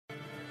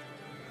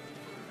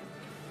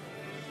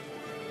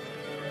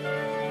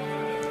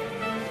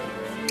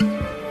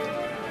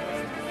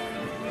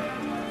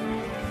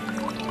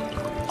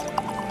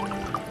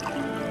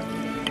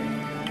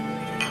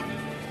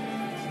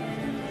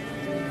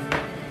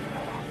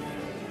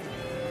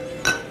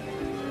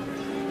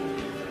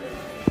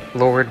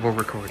Lord, we're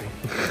recording.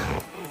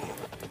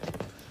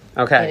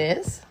 Okay. It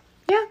is?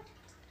 Yeah.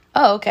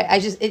 Oh, okay.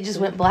 It just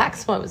went black,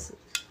 so I was...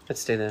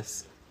 Let's do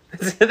this.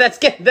 let's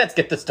get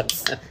this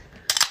stuff done.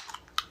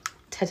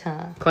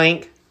 Ta-ta.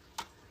 Clink.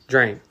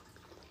 Drink.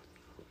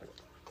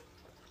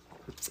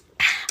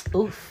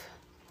 Oof.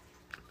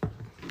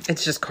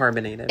 It's just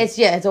carbonated.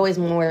 It's always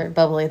more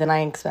bubbly than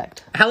I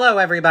expect. Hello,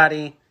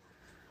 everybody.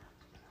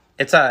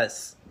 It's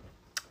us.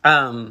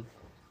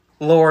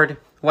 Lord,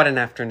 what an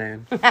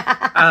afternoon.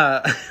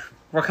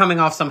 We're coming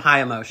off some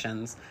high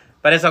emotions,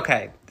 but it's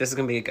okay. This is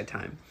going to be a good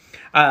time.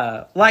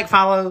 Like,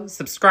 follow,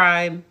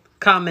 subscribe,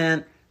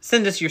 comment,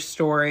 send us your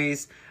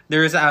stories.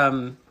 There's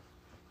not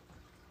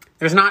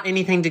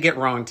anything to get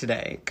wrong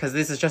today, because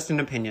this is just an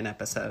opinion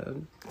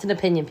episode. It's an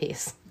opinion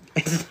piece.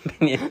 It's an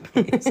opinion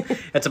piece.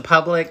 It's a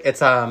public,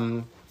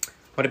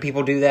 what do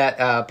people do that?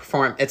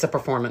 It's a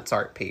performance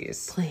art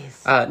piece.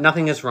 Please.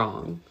 Nothing is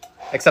wrong,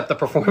 except the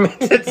performance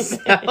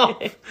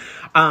itself.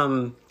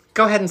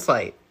 Go ahead and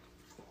slate.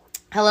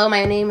 Hello,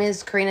 my name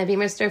is Karina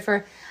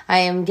Beamersdorfer. I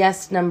am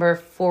guest number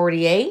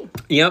 48.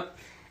 Yep.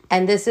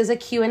 And this is a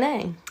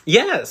Q&A.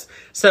 Yes.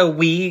 So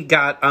we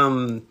got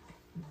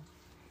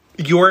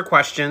your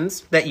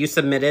questions that you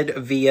submitted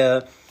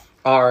via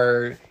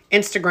our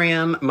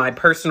Instagram, my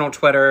personal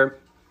Twitter,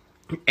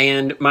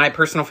 and my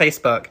personal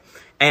Facebook.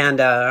 And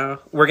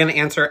we're going to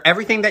answer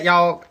everything that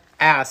y'all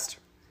asked.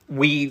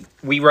 We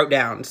wrote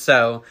down.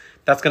 So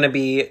that's going to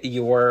be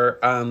your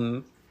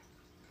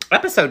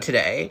episode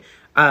today.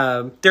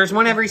 There's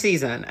one every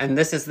season, and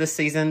this is this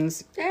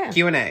season's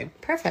Q&A.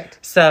 Perfect.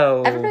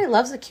 So everybody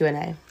loves a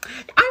Q&A.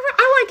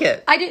 I like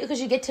it. I do,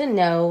 because you get to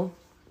know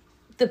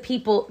the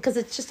people, because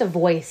it's just a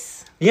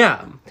voice.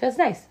 Yeah. So it's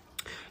nice.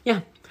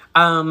 Yeah.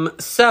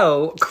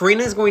 So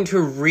Karina's going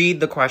to read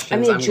the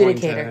questions. I'm the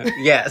adjudicator.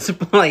 Yes,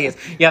 please.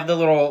 You have the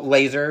little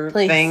laser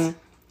thing.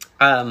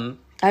 I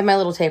have my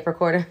little tape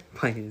recorder.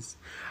 Please.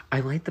 I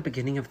like the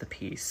beginning of the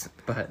piece,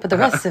 but the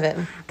rest of it,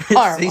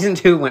 season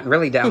 2 went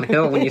really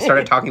downhill when you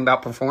started talking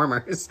about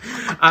performers,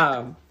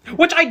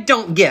 which I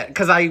don't get,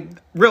 because I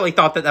really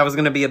thought that was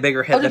going to be a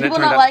bigger hit than it turned out.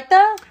 Do people not like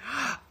that?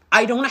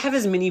 I don't have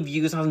as many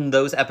views on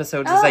those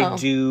episodes as I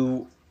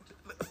do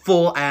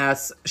full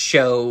ass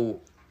show,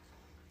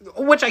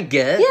 which I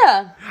get.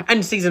 Yeah.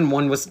 And season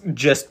 1 was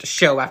just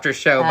show after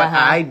show, but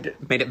I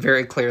made it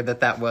very clear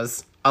that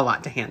was a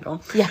lot to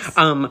handle. Yes.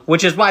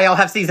 Which is why I'll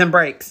have season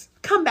breaks.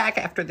 Come back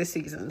after the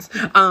seasons.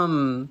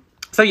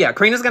 So yeah,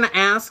 Karina's going to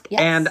ask,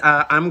 and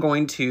I'm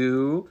going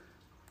to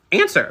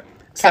answer.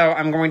 So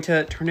I'm going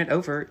to turn it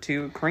over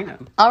to Karina.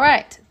 All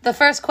right. The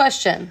first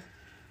question.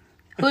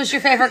 Who's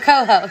your favorite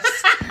co-host?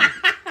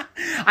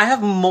 I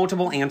have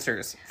multiple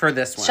answers for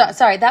this one.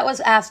 Sorry, that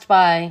was asked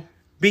by...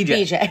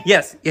 BJ.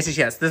 Yes.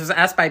 This was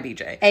asked by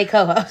BJ. A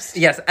co-host.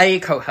 Yes, a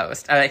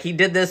co-host. He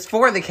did this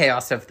for the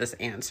chaos of this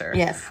answer.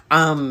 Yes.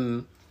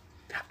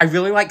 I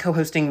really like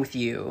co-hosting with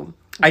you.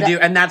 I do,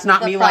 and that's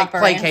not me like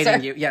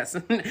placating you. Yes.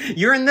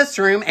 You're in this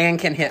room and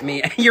can hit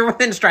me. You're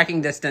within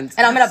striking distance.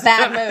 And I'm in a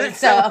bad mood,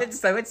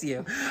 so it's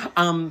you.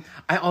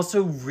 I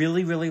also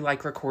really, really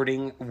like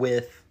recording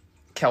with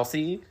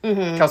Kelsey.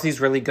 Mm-hmm. Kelsey's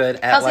really good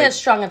at Kelsey has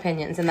strong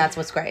opinions, and that's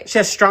what's great. She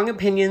has strong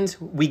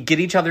opinions. We get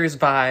each other's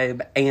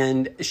vibe,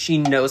 and she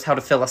knows how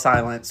to fill a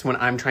silence when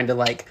I'm trying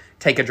to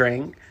take a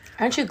drink.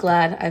 Aren't you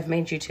glad I've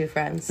made you two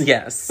friends?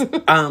 Yes.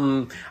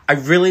 I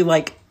really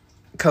like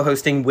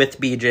co-hosting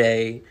with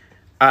BJ,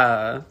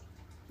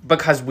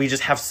 because we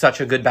just have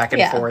such a good back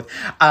and forth.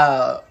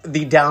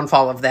 The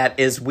downfall of that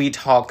is we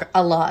talk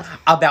a lot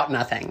about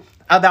nothing.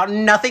 About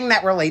nothing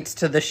that relates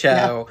to the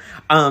show.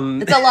 No.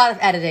 It's a lot of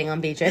editing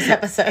on BJ's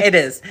episode. It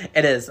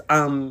is.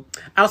 I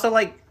also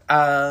I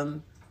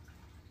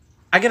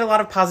get a lot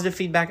of positive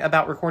feedback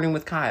about recording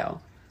with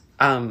Kyle.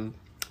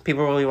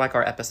 People really like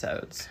our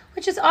episodes.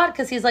 Which is odd,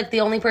 because he's the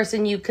only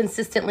person you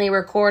consistently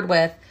record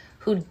with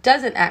who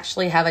doesn't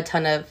actually have a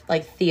ton of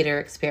theater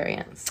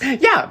experience.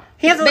 Yeah.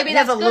 He has a little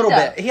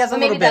bit. He has a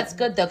little bit. Maybe that's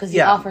good though, because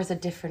he offers a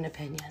different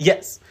opinion.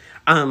 Yes.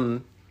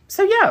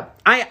 So yeah,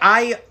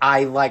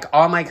 I like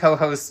all my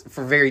co-hosts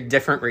for very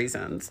different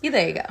reasons. Yeah,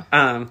 there you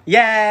go.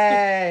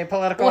 Yay,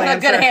 political answer.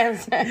 What a good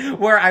answer.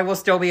 Where I will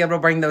still be able to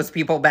bring those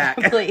people back.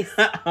 Please.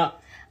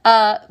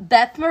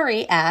 Beth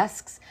Marie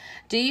asks,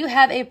 do you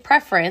have a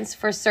preference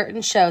for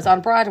certain shows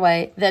on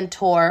Broadway than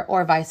tour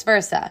or vice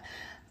versa?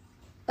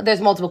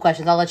 There's multiple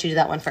questions. I'll let you do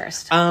that one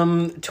first.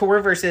 Tour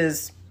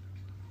versus...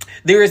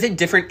 There is a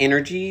different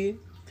energy,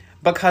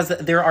 because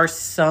there are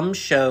some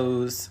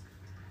shows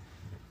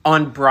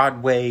on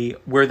Broadway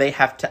where they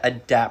have to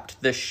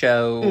adapt the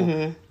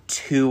show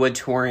to a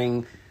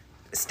touring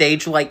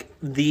stage. Like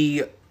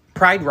the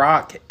Pride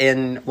Rock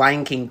in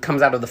Lion King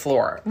comes out of the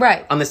floor.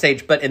 Right. On the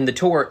stage, but in the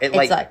tour,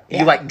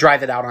 you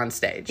drive it out on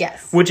stage.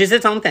 Yes. Which is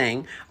its own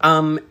thing.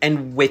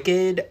 And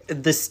Wicked,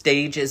 the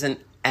stage isn't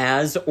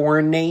as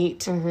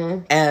ornate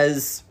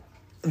as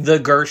the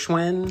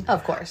Gershwin.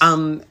 Of course.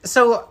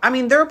 So, I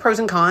mean, there are pros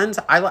and cons.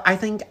 I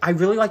think I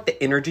really like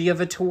the energy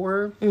of a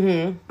tour.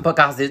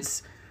 Because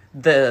it's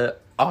the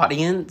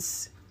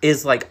audience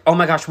is like, oh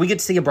my gosh, we get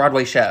to see a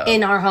Broadway show.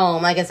 In our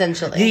home, like,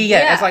 essentially.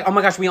 Yeah, it's like, oh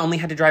my gosh, we only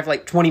had to drive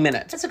like 20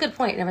 minutes. That's a good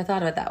point. Never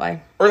thought of it that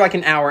way. Or like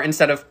an hour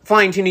instead of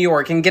flying to New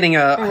York and getting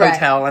a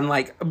hotel and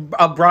like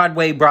a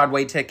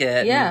Broadway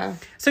ticket. Yeah. And,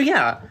 so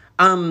yeah.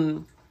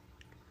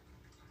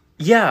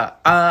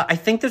 I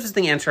think this is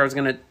the answer. I was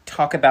going to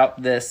talk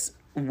about this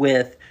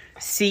with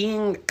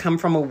seeing Come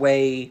From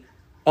Away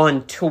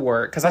on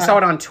tour. Because I saw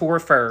it on tour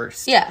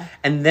first. Yeah.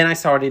 And then I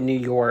saw it in New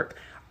York.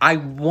 I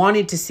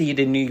wanted to see it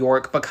in New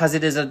York because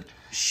it is a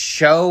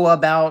show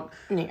about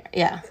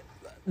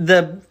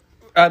the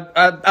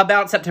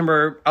about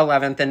September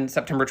 11th and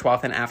September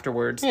 12th and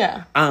afterwards.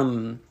 Yeah.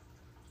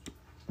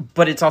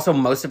 But it's also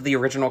most of the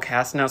original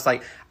cast, and I was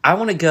like, I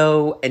want to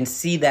go and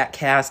see that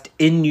cast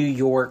in New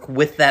York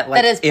with that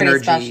like that is pretty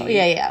energy. special.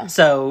 Yeah.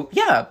 So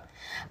yeah.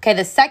 Okay,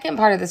 the second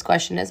part of this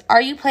question is: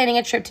 are you planning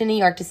a trip to New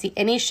York to see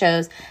any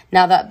shows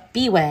now that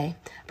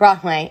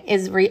Broadway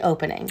is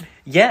reopening?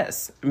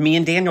 Yes, me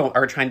and Daniel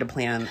are trying to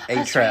plan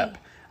a trip.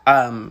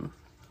 Right.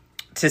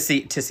 To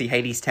see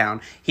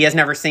Hadestown. He has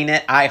never seen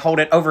it. I hold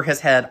it over his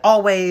head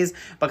always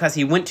because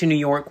he went to New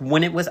York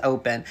when it was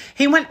open.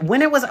 He went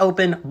when it was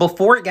open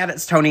before it got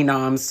its Tony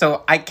noms.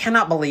 So I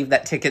cannot believe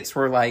that tickets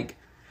were like.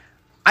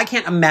 I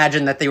can't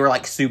imagine that they were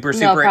like super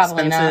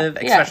expensive,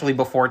 especially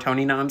before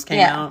Tony noms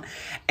came out.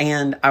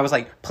 And I was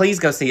like, please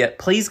go see it.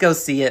 Please go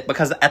see it.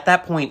 Because at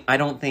that point, I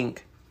don't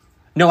think.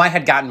 No, I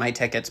had gotten my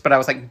tickets, but I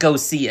was like, go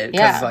see it.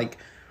 Because like,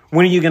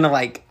 when are you going to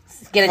like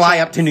fly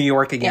up to New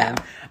York again?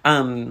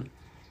 Yeah.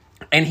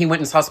 And he went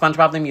and saw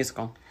SpongeBob the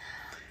Musical.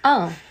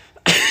 Oh.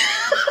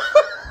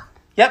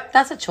 Yep.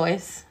 That's a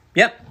choice.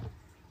 Yep.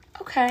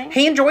 Okay.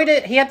 He enjoyed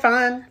it. He had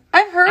fun.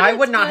 I've heard I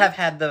would not have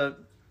had the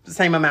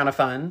same amount of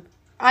fun.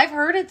 I've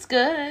heard it's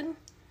good.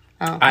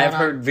 Oh, I have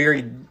heard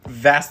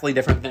vastly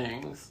different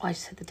things. Oh, I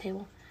just hit the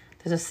table.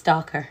 There's a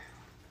stalker.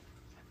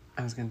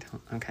 I was going to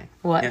tell... Okay.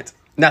 What?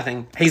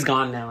 Nothing. He's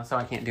gone now, so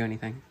I can't do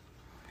anything.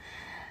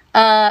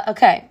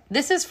 Okay.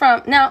 This is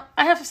from... Now,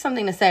 I have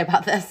something to say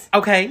about this.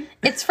 Okay.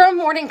 It's from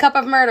Morning Cup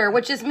of Murder,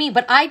 which is me,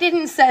 but I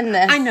didn't send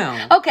this. I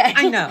know. Okay.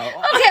 I know.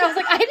 Okay, I was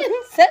like, I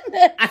didn't send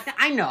this.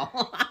 I know.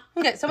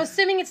 Okay, so I'm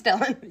assuming it's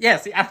Dylan.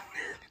 Yes.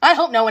 I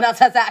hope no one else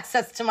has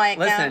access to my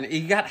account.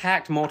 Listen, you got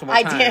hacked multiple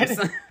times. I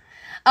did.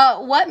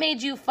 What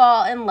made you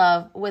fall in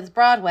love with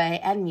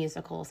Broadway and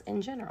musicals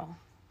in general?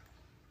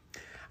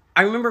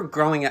 I remember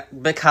growing up,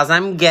 because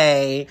I'm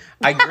gay,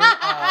 I grew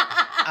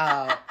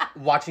up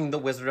watching The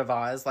Wizard of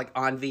Oz, like,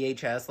 on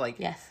VHS. Like,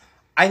 yes.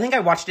 I think I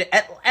watched it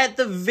at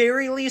the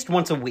very least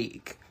once a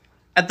week.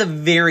 At the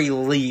very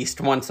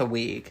least once a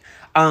week.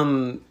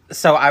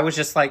 So I was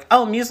just like,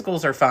 oh,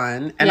 musicals are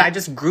fun. And I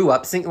just grew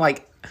up singing,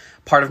 like,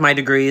 part of my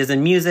degree is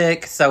in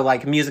music. So,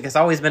 like, music has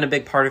always been a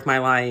big part of my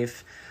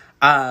life.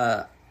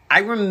 I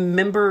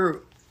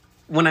remember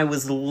when I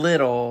was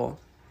little...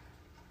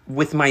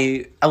 with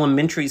my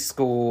elementary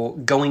school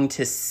going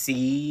to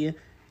see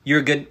You're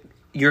a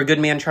Good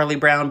Man, Charlie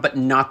Brown, but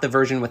not the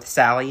version with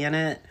Sally in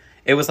it.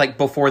 It was like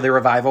before the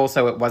revival,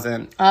 so it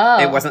wasn't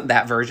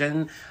that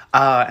version.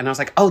 And I was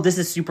like, oh, this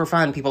is super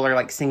fun. People are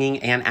like singing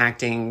and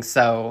acting.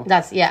 So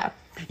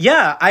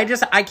yeah,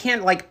 I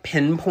can't like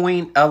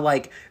pinpoint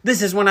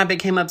this is when I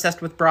became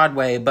obsessed with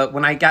Broadway. But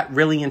when I got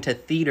really into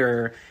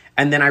theater,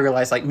 and then I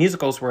realized, like,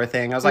 musicals were a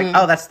thing. I was like,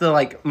 oh, that's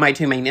my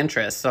two main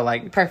interests. So,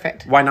 like...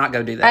 Perfect. Why not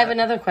go do that? I have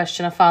another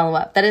question, a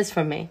follow-up. That is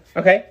from me.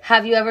 Okay.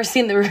 Have you ever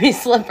seen the Ruby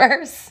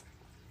Slippers?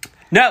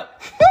 No.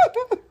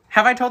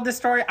 Have I told this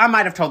story? I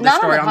might have told this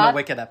story on the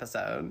Wicked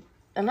episode.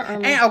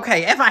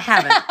 Okay, if I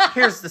haven't,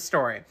 here's the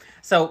story.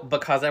 So,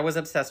 because I was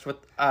obsessed with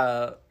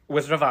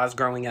Wizard of Oz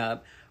growing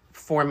up,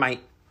 for my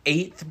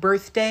 8th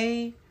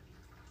birthday...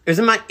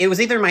 It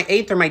was either my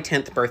 8th or my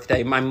 10th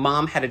birthday. My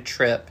mom had a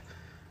trip...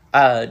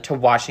 to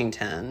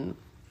Washington,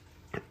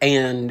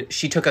 and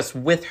she took us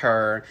with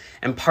her,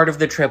 and part of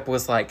the trip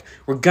was like,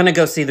 we're gonna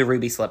go see the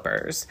Ruby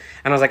Slippers.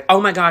 And I was like, oh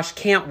my gosh,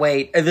 can't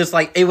wait. It was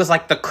like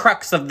the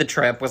crux of the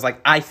trip was like,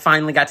 I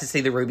finally got to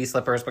see the Ruby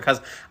Slippers because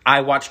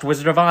I watched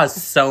Wizard of Oz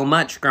so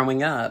much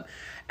growing up.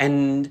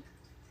 And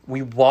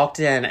we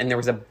walked in, and there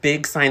was a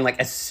big sign, like,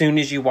 as soon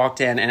as you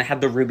walked in, and it had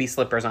the Ruby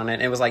Slippers on it.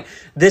 And it was like,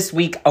 this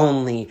week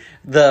only,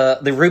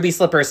 the Ruby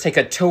Slippers take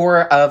a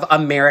tour of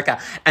America.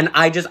 And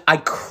I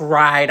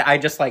cried. I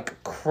just,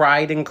 like,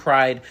 cried and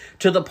cried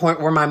to the point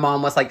where my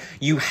mom was like,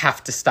 you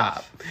have to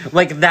stop.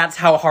 Like, that's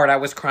how hard I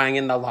was crying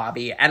in the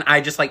lobby. And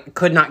I just, like,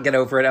 could not get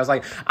over it. I was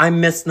like, I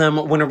miss them.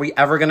 When are we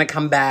ever going to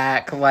come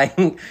back?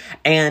 Like,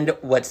 and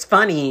what's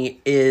funny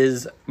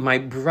is my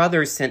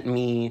brother sent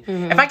me,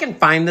 if I can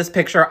find this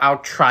picture, I'll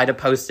try to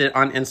post it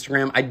on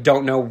Instagram. I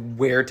don't know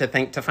where to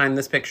think to find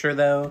this picture,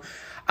 though.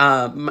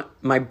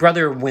 My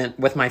brother went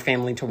with my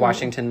family to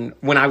Washington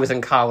when I was in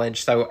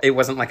college, so it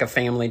wasn't like a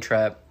family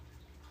trip.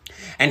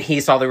 And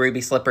he saw the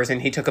Ruby Slippers,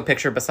 and he took a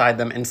picture beside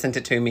them and sent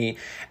it to me.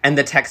 And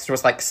the text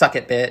was like, suck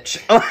it, bitch.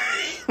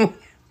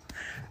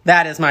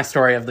 That is my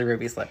story of the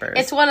Ruby Slippers.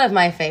 It's one of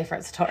my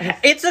favorite stories.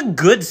 It's a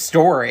good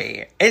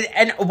story.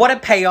 And what a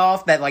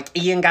payoff that, like,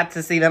 Ian got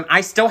to see them.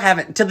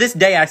 To this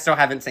day, I still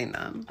haven't seen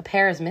them. A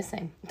pair is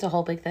missing. It's a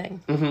whole big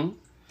thing. Mm-hmm.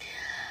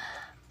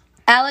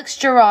 Alex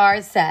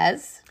Gerard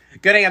says,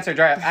 Good answer,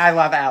 Dre. I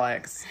love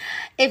Alex.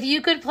 if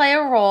you could play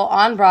a role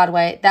on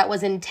Broadway that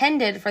was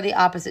intended for the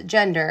opposite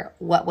gender,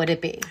 what would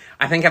it be?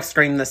 I think I've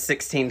screamed this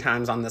 16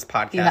 times on this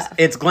podcast. You have.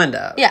 It's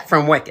Glinda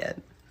from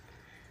Wicked.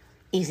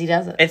 Easy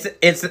does it.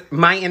 It's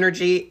my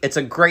energy. It's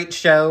a great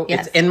show.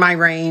 Yes. It's in my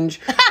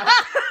range.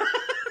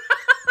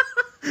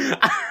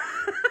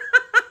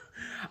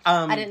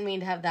 I didn't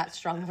mean to have that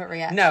strong of a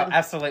reaction. No,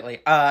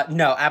 absolutely.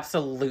 No,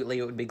 absolutely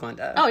it would be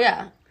Glinda. Oh,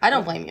 yeah. I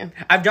don't blame you.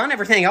 I've done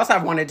everything else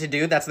I've wanted to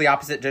do that's the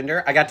opposite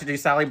gender. I got to do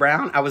Sally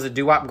Brown. I was a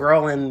doo-wop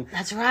girl in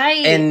That's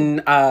right.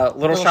 in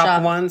Little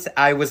Shop once.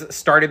 I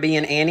started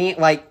being Annie.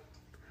 Like,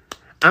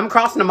 I'm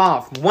crossing them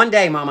off. One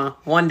day, mama.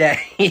 One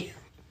day.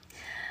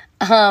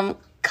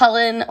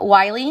 Cullen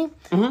Wiley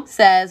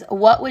says,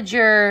 what would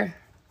your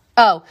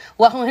Jellicle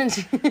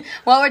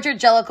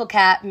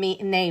cat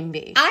name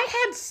be? I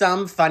had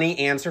some funny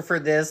answer for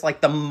this.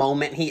 Like, the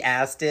moment he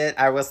asked it,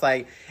 I was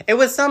like, it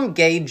was some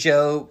gay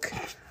joke.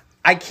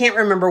 I can't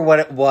remember what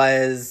it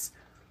was.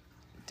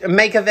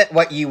 Make of it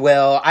what you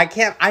will.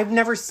 I've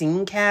never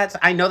seen cats.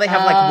 I know they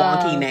have, like,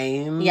 wonky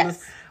names.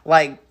 Yes.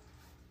 Like,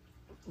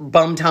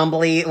 Bum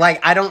Tumbly.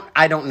 Like, I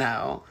don't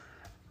know.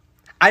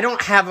 I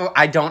don't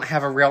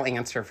have a real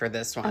answer for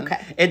this one.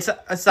 Okay. It's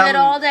I had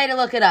all day to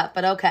look it up,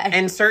 but okay.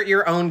 Insert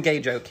your own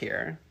gay joke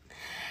here.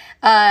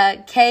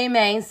 Kay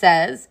May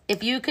says,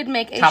 if you could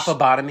make a...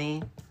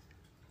 Topobotomy.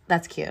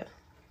 That's cute.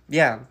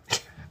 Yeah.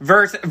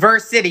 Verse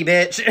City,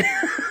 bitch.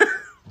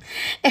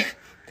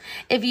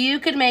 If you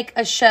could make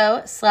a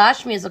show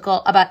 /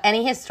 musical about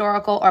any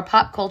historical or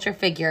pop culture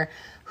figure,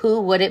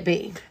 who would it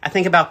be? I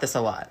think about this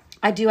a lot.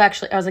 I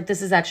was like,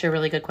 this is actually a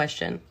really good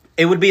question.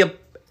 It would be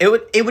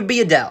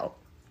Adele.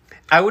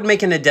 I would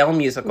make an Adele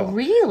musical.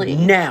 Really?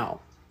 Now,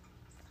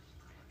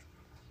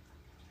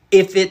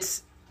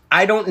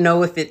 I don't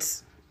know if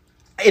it's,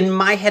 in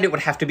my head it would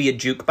have to be a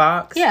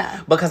jukebox.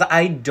 Yeah. Because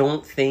I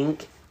don't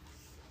think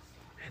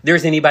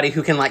there's anybody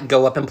who can, like,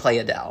 go up and play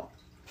Adele.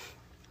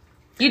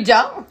 You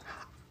don't?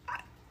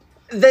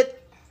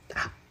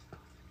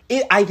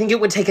 I think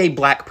it would take a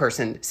black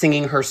person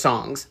singing her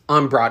songs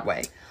on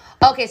Broadway.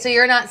 Okay, so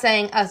you're not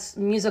saying a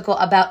musical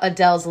about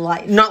Adele's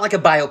life. Not like a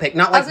biopic.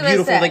 Not like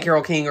Beautiful say. like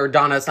Carole King or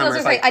Donna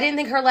Summers. I didn't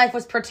think her life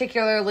was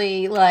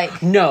particularly,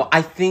 like... No,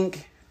 I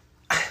think...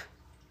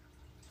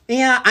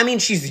 Yeah, I mean,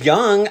 she's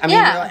young. I mean,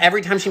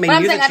 every time she made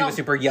music, she was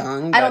super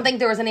young. I don't think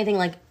there was anything,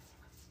 like...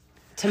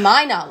 To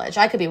my knowledge,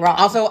 I could be wrong.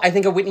 Also, I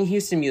think a Whitney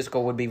Houston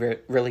musical would be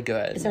really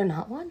good. Is there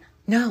not one?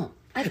 No.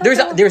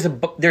 There's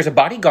a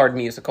Bodyguard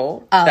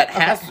musical that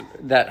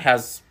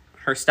has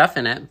her stuff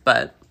in it,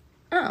 but...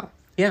 Oh.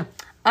 Yeah.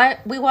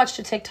 We watched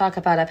a TikTok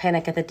about a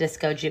Panic at the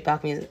Disco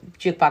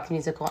jukebox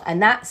musical,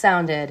 and that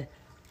sounded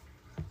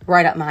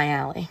right up my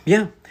alley.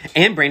 Yeah,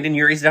 and Brandon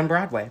Urie's done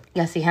Broadway.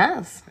 Yes, he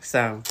has.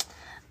 So,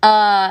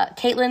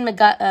 Caitlin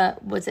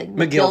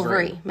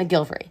McGilvery.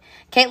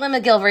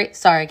 Caitlin McGilvery.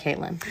 Sorry,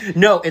 Caitlin.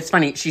 No, it's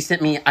funny. She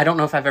sent me. I don't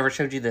know if I've ever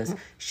showed you this.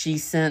 She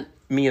sent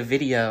me a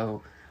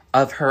video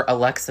of her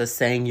Alexa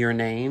saying your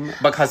name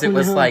because it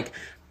was like.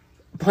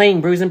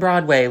 Playing Bruising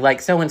Broadway,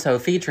 like so-and-so,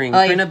 featuring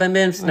Brina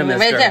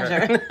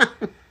Bambinster.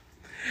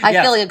 I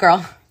feel you,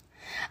 girl.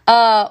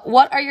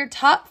 What are your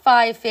top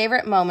 5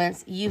 favorite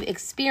moments you've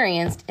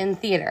experienced in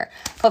theater?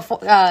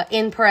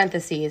 In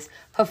parentheses,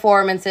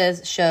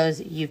 performances, shows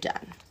you've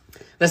done.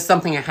 This is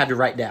something I had to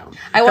write down.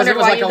 I wondered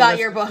why you got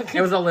your book. It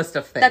was a list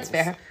of things. That's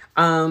fair.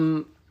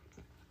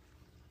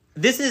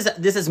 This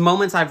is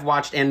moments I've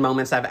watched and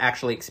moments I've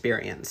actually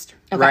experienced.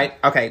 Okay. Right?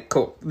 Okay,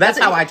 cool. That's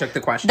how I took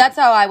the question. That's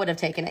how I would have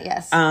taken it,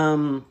 yes.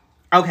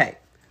 Okay.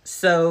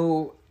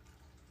 So,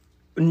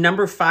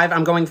 number 5,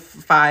 I'm going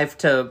 5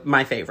 to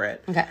my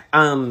favorite. Okay.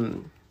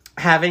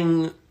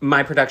 Having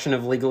my production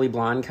of Legally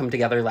Blonde come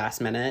together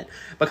last minute,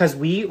 because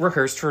we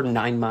rehearsed for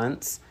 9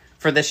 months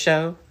for this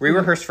show. We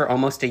rehearsed for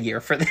almost a year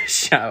for this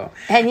show.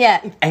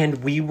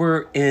 And we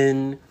were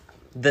in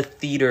the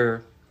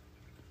theater...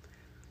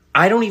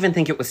 I don't even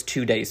think it was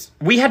 2 days.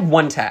 We had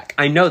one tack.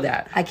 I know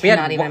that. I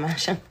cannot even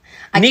imagine.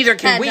 Neither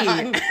can we.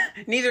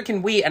 Neither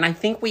can we. And I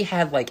think we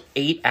had like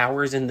 8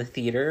 hours in the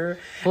theater.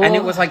 Ooh. And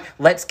it was like,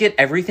 let's get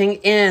everything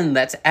in.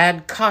 Let's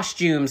add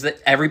costumes.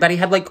 That everybody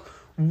had like,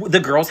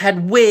 the girls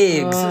had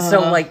wigs.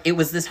 So like, it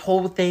was this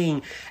whole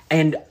thing.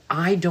 And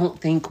I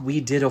don't think we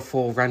did a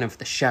full run of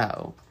the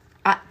show.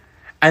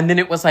 And then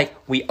it was like,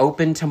 we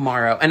open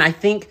tomorrow. And I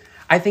think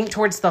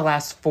towards the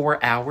last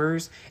 4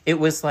 hours, it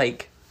was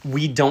like,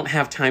 we don't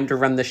have time to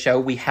run the show.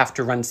 We have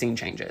to run scene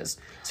changes.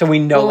 So we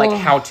know like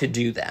how to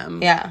do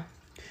them. Yeah.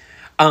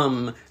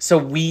 So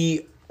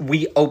we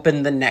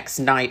open the next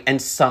night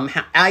and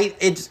somehow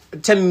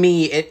to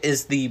me, it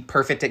is the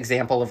perfect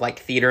example of like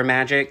theater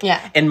magic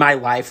in my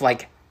life,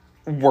 like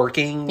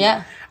working.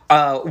 Yeah.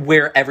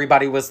 Where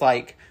everybody was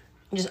like,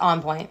 just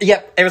on point.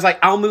 Yep. It was like,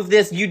 I'll move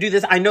this, you do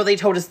this. I know they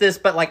told us this,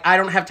 but like, I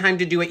don't have time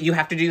to do it. You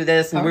have to do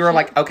this. And we were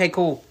like, okay,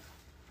 cool.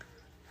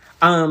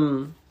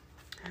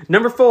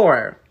 Number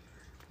 4,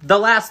 the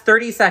last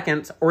 30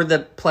 seconds or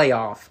the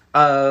playoff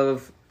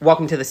of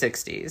Welcome to the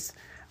 60s.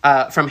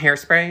 from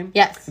Hairspray.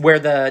 Yes. Where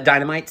the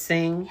Dynamite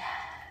sing. Yes.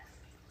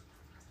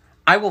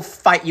 I will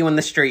fight you in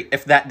the street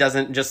if that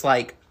doesn't just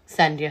like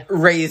send you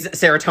raise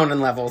serotonin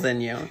levels in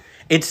you.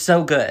 It's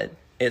so good.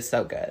 It's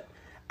so good.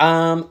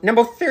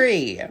 Number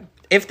 3,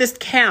 if this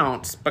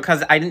counts,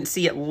 because I didn't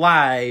see it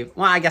live.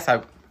 Well, I guess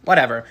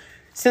whatever.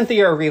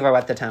 Cynthia Erivo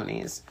at the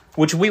Tonys,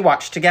 which we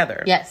watched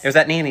together. Yes. It was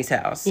at Nanny's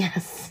house.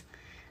 Yes.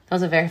 That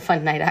was a very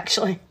fun night,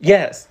 actually.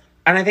 Yes.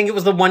 And I think it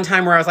was the one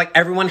time where I was like,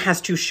 everyone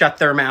has to shut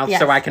their mouth yes.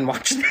 so I can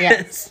watch this.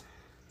 Yes.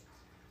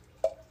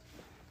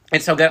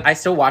 It's so good. I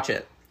still watch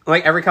it.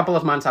 Like, every couple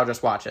of months, I'll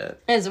just watch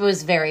it. It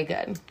was very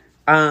good.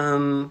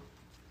 Number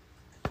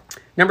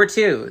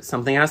 2,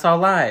 something I saw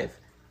live.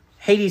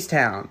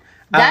 Hadestown.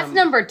 That's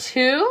number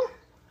 2?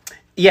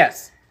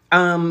 Yes.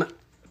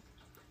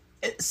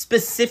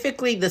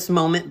 Specifically this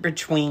moment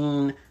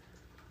between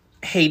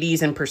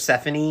Hades and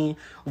Persephone,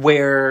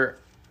 where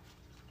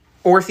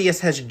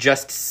Orpheus has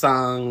just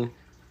sung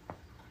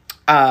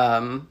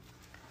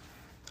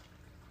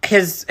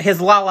his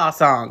La La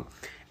song.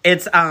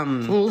 It's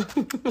what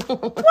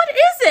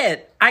is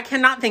it? I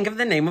cannot think of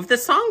the name of the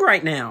song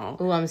right now.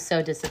 Ooh, I'm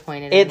so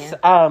disappointed It's in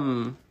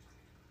you.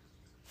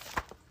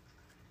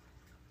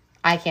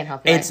 I can't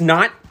help you. It's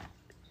not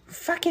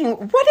fucking,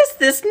 what is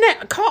this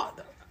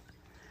called?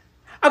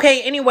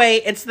 Okay,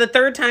 anyway, it's the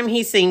 3rd time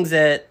he sings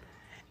it,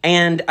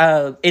 and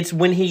it's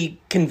when he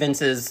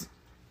convinces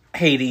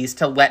Hades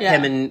to let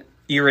him and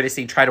Eurydice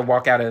try to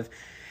walk out of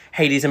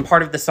Hades, and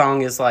part of the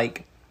song is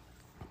like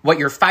what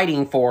you're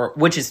fighting for,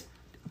 which is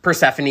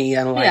Persephone,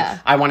 and like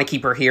I want to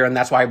keep her here, and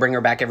that's why I bring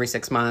her back every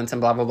 6 months, and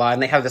blah blah blah.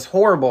 And they have this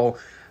horrible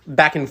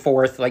back and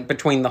forth like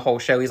between the whole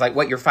show. He's like,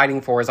 what you're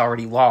fighting for is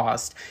already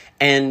lost.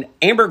 And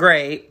Amber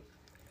Gray,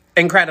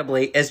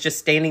 incredibly, is just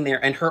standing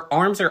there, and her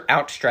arms are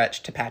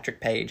outstretched to Patrick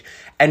Page,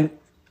 and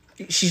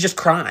she's just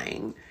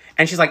crying,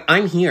 and she's like,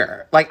 I'm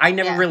here, like I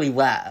never really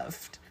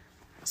left,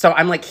 so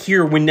I'm like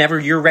here whenever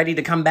you're ready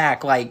to come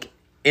back, like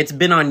it's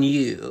been on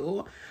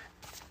you.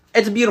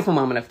 It's a beautiful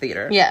moment of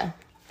theater. Yeah.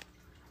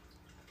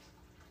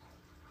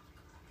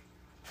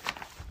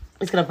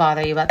 It's gonna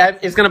bother you about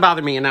that. It's gonna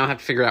bother me, and now I have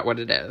to figure out what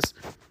it is.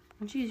 Why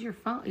don't you use your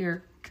phone,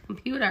 your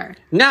computer?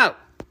 No!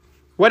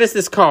 What is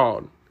this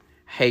called?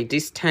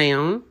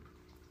 Hadestown.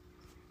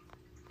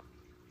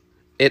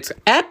 It's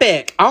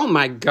epic! Oh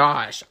my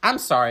gosh. I'm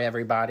sorry,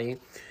 everybody.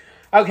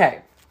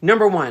 Okay,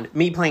 number 1,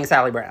 me playing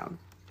Sally Brown.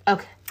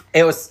 Okay.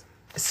 It was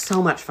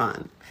so much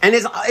fun. And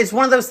it's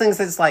one of those things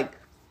that's like,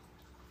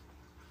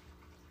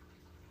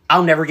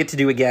 I'll never get to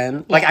do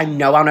again. Yeah. Like, I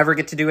know I'll never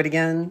get to do it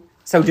again.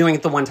 So doing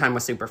it the one time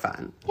was super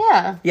fun.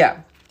 Yeah.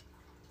 Yeah.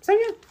 So,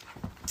 yeah.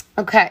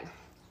 Okay.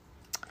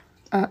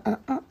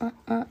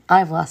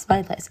 I've lost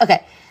my place.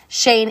 Okay.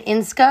 Shane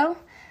Insco,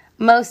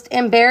 most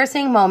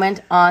embarrassing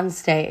moment on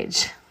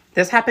stage.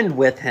 This happened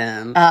with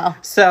him. Oh.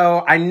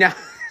 So, I know.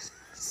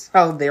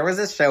 So, there was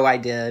a show I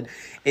did.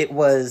 It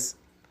was,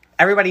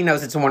 everybody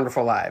knows It's a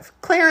Wonderful Life.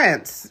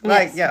 Clarence.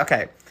 Like, yes. Yeah,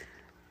 okay.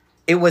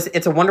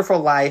 It's a Wonderful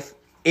Life.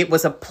 It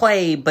was a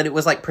play, but it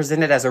was like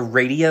presented as a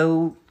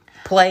radio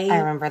play. I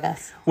remember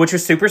this. Which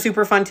was super,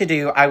 super fun to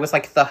do. I was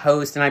like the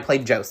host, and I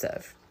played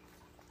Joseph.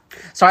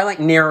 So I like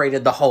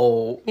narrated the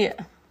whole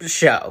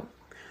show.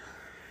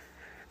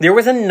 There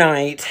was a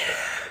night.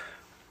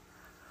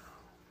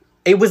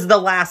 It was the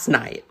last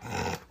night.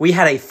 We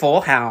had a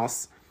full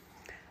house,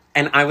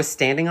 and I was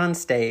standing on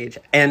stage,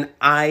 and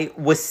I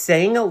was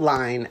saying a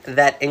line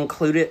that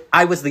included,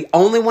 I was the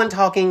only one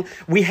talking.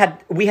 We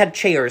had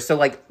chairs, so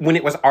like when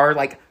it was our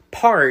like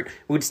part,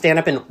 we'd stand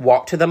up and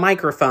walk to the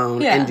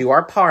microphone and do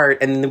our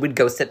part, and then we'd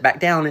go sit back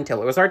down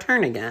until it was our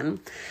turn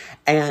again.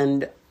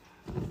 And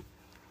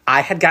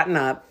I had gotten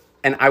up,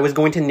 and I was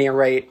going to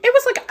narrate. It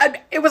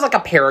was like a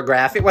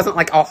paragraph. It wasn't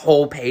like a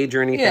whole page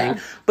or anything,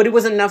 but it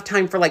was enough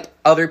time for like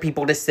other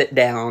people to sit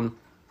down.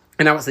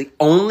 And I was the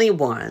only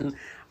one.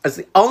 I was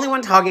the only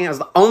one talking. I was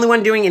the only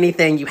one doing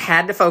anything. You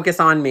had to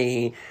focus on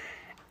me.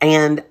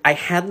 And I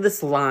had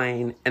this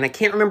line, and I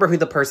can't remember who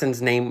the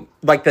person's name,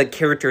 like the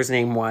character's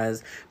name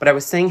was, but I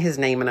was saying his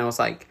name, and I was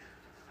like,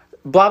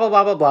 blah, blah,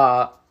 blah, blah,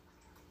 blah,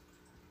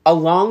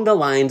 along the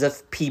lines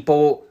of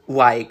people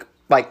like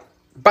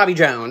Bobby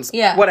Jones,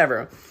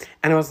 whatever.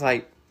 And I was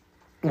like,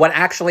 what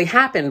actually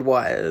happened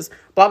was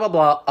blah, blah,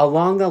 blah,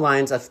 along the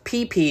lines of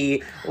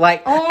PP,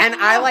 like,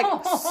 I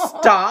like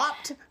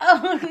stopped,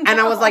 and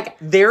I was like,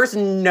 there's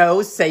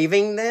no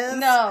saving this.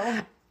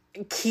 No.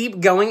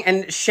 Keep going.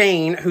 And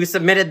Shane, who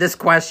submitted this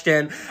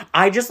question,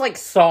 I just like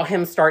saw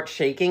him start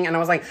shaking, and I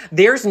was like,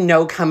 there's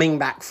no coming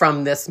back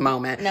from this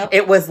moment. Nope.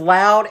 It was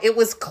loud, it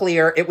was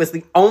clear, it was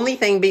the only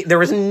thing there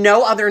was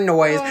no other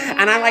noise.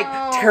 And I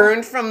like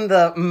turned from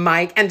the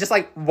mic and just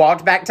like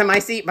walked back to my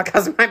seat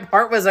because my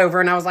part was over,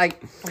 and I was like,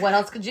 what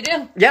else could you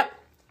do? Yep.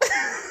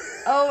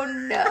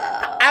 Oh no.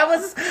 I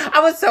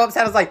was so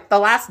upset. I was like, the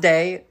last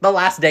day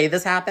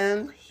this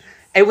happened.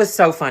 It was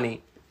so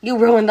funny. You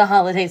ruined the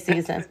holiday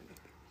season.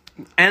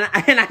 And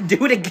I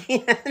do it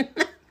again.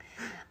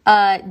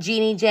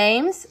 Jeannie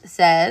James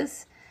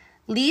says,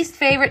 least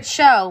favorite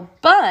show,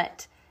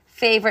 but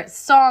favorite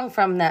song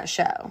from that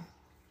show.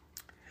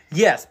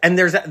 Yes, and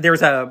there's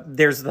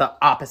the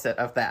opposite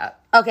of that.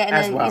 Okay, and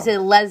as then well. you said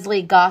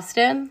Leslie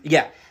Gostin.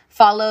 Yeah.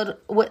 Followed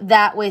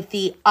with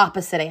the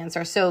opposite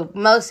answer. So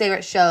most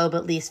favorite show,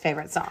 but least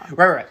favorite song.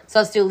 Right. So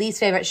let's do least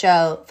favorite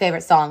show,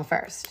 favorite song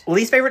first.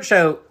 Least favorite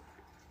show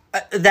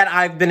that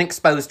I've been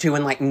exposed to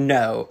and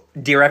no,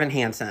 Dear Evan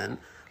Hansen.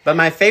 But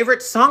my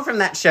favorite song from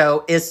that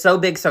show is So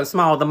Big, So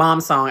Small, the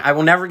mom song. I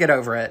will never get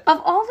over it.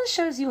 Of all the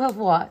shows you have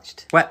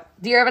watched, What?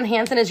 Dear Evan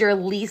Hansen is your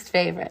least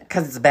favorite.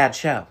 Because it's a bad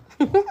show.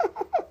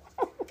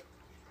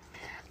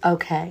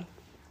 Okay.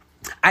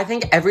 I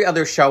think every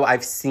other show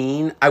I've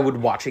seen, I would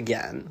watch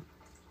again.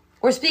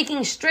 We're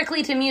speaking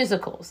strictly to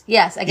musicals.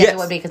 Yes, I guess Yes. it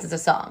would be because it's a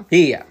song.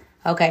 Yeah.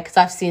 Okay, because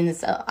I've seen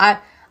this.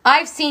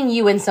 I've seen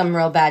you in some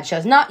real bad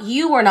shows. Not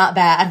you were not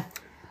bad,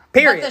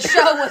 Period. but the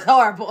show was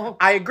horrible.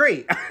 I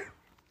agree.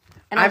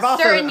 And I'm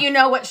certain you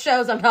know what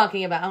shows I'm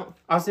talking about.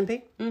 Austin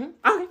P? Mm-hmm.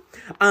 Okay.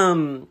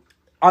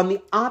 On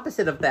the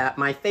opposite of that,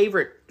 my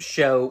favorite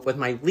show with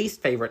my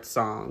least favorite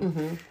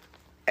song,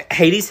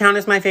 Hadestown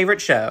is my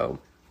favorite show.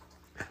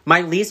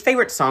 My least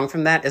favorite song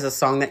from that is a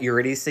song that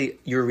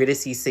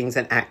Eurydice sings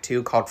in Act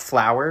 2 called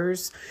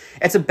Flowers.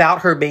 It's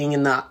about her being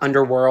in the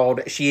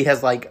underworld. She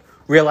has,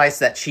 realized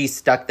that she's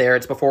stuck there.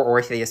 It's before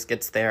Orpheus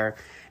gets there.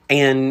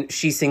 And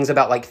she sings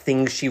about,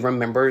 things she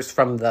remembers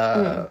from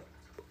the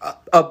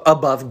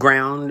above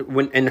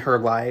ground in her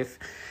life.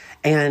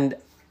 And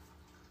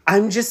I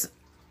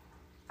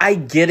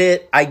get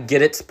it. I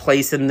get its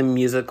place in the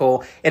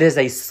musical. It is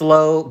a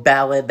slow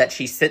ballad that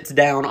she sits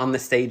down on the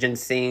stage and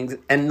sings.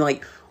 And,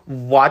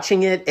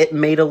 watching it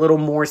made a little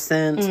more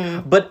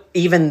sense. But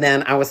even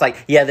then, I was like,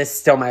 yeah, this is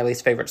still my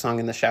least favorite song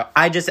in the show.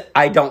 I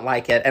don't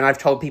like it. And I've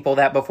told people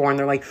that before, and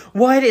they're like,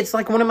 what? It's,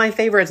 one of my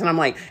favorites. And I'm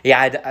like,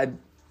 yeah,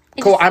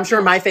 cool. I'm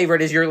sure my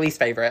favorite is your least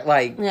favorite.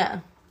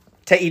 Yeah.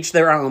 To each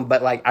their own,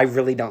 but, I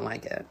really don't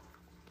like it.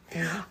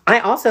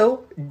 I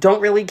also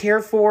don't really care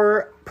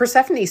for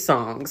Persephone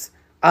songs.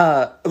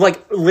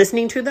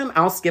 Listening to them,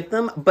 I'll skip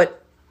them,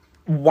 but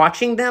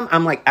watching them,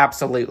 I'm like,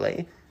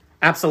 absolutely,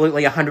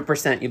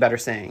 100%, you better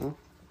sing.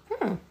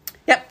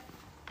 Yep.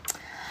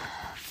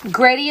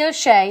 Grady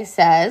O'Shea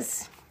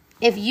says,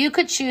 if you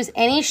could choose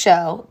any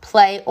show,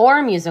 play,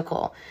 or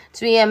musical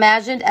to be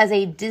imagined as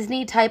a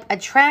Disney-type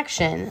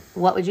attraction,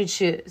 what would you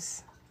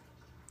choose?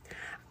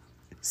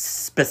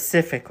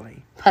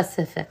 Specifically,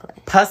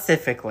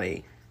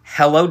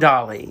 Hello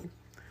Dolly.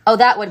 Oh,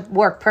 that would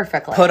work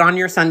perfectly. Put on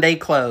your Sunday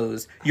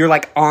clothes. You're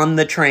on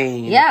the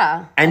train.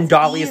 Yeah. And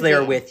Dolly's easy.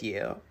 there with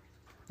you.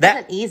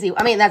 That's easy.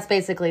 I mean, that's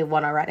basically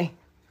one already.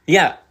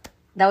 Yeah.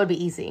 That would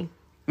be easy.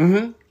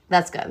 Mm-hmm.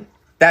 That's good.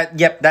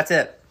 Yep, that's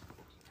it.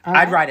 All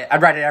right. I'd write it.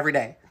 I'd write it every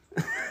day.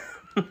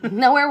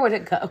 Now, where would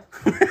it go?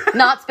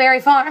 Knott's Berry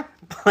Farm?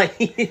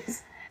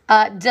 Please.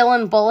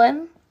 Dylan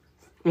Bullen.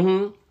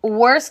 Mm-hmm.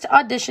 Worst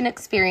audition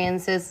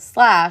experiences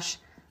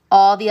 /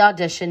 all the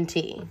audition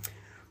tea.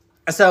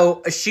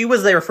 So she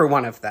was there for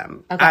one of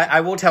them. Okay. I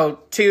will tell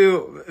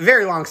two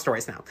very long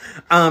stories now.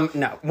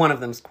 No, one of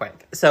them's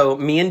quick. So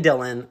me and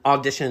Dylan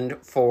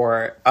auditioned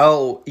for,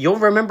 you'll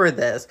remember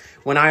this,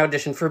 when I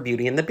auditioned for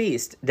Beauty and the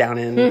Beast down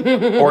in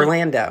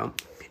Orlando.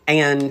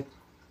 And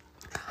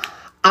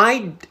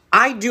I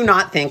do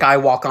not think I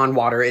walk on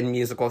water in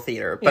musical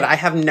theater, but I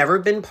have never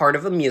been part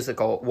of a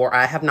musical where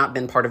I have not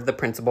been part of the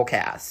principal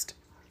cast.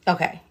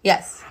 Okay.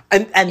 Yes.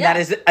 And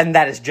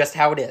that is just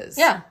how it is.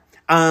 Yeah.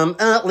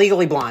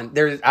 Legally Blonde.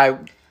 I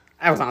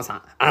was on a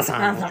song.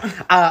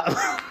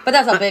 But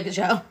that's a big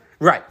show.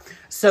 Right.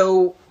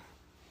 So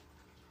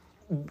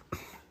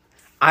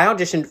I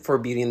auditioned for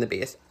Beauty and the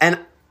Beast, and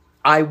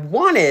I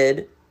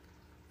wanted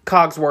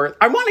Cogsworth.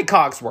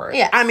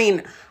 Yeah. I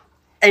mean,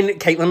 and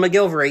Caitlin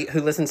McGilvery,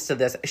 who listens to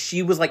this,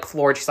 she was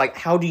floored. She's like,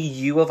 how do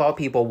you, of all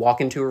people,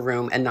 walk into a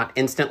room and not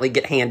instantly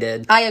get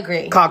handed I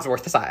agree.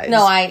 Cogsworth size?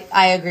 No, I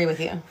agree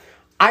with you.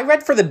 I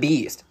read for the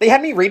Beast. They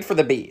had me read for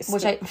the Beast.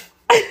 Which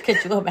could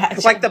you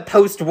imagine? Like the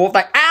post-wolf,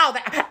 ow,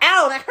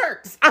 that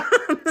hurts.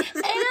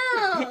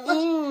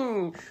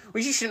 Ew.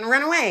 Well, you shouldn't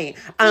run away.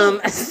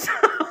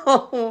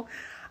 So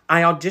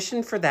I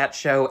auditioned for that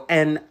show,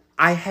 and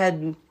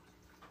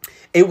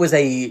it was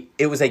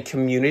a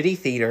community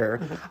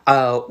theater,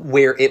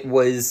 where it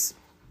was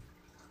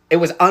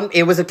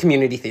a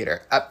community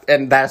theater,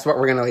 and that's what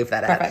we're gonna leave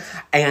that Perfect.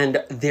 at.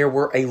 And there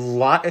were a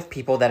lot of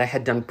people that I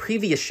had done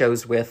previous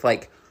shows with,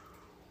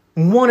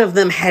 one of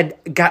them had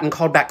gotten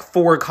called back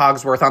for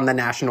Cogsworth on the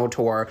national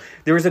tour.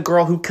 There was a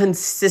girl who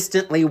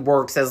consistently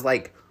works as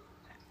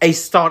a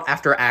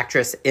sought-after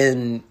actress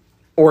in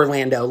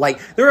Orlando.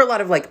 There were a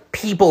lot of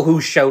people who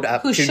showed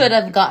up Who should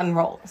have gotten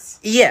roles.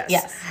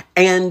 Yes.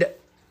 And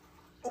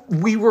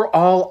we were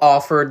all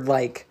offered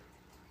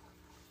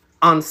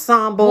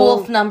ensemble.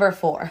 Wolf number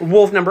 4.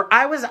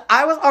 I was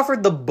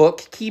offered the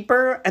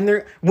bookkeeper,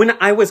 and when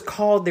I was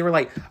called, they were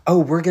like, "Oh,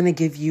 we're gonna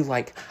give you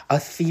a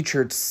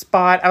featured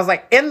spot." I was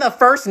like, "In the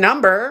first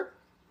number,"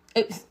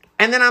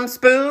 and then I'm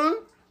Spoon.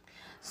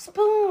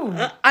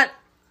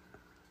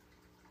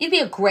 You'd be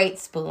a great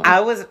Spoon. I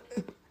was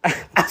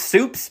a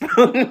soup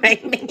spoon,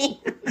 maybe.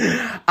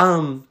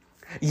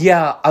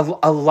 Yeah,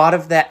 a lot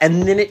of that.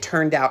 And then it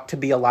turned out to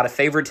be a lot of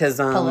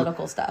favoritism.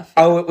 Political stuff.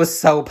 Oh, it was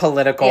so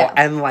political. Yeah.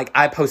 And like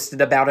I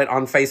posted about it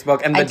on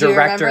Facebook and the do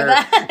director,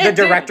 remember that. the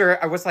director,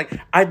 I was like,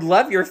 I'd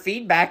love your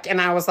feedback.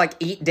 And I was like,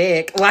 eat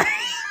dick. Like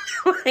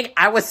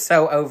I was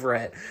so over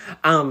it.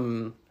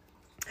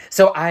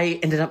 So I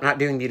ended up not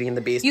doing Beauty and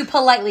the Beast. You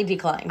politely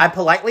declined. I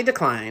politely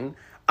declined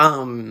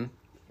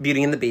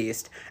Beauty and the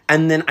Beast.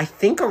 And then I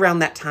think around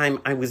that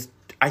time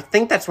I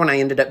think that's when I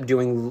ended up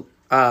doing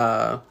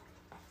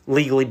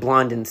Legally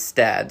Blonde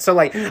instead. So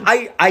like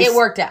it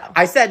worked out.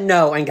 I said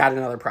no and got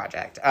another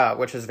project,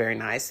 which was very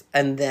nice.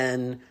 And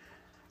then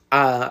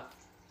I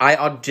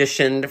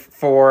auditioned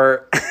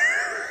for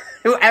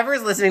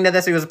whoever's listening to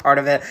this who was a part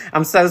of it.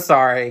 I'm so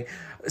sorry.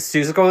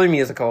 Seussical the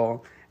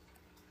Musical.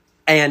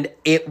 And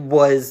it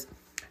was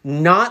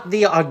not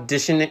the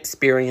audition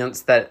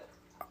experience that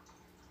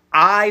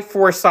I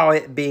foresaw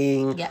it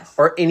being, yes,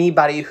 or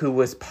anybody who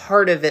was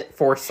part of it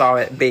foresaw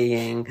it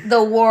being.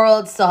 The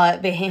world saw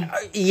it being.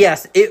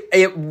 Yes,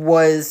 it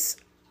was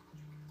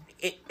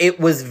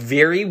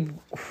very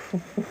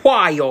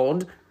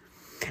wild,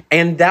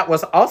 and that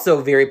was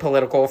also very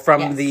political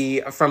from yes,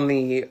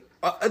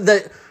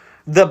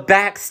 the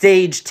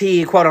backstage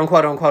tea, quote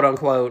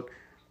unquote,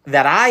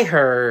 that I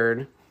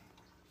heard.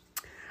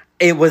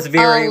 It was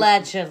very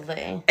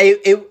allegedly.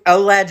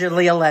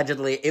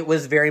 Allegedly, it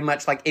was very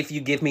much like, if you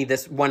give me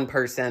this one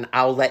person,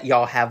 I'll let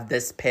y'all have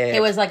this pick.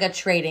 It was like a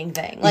trading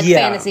thing, like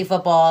fantasy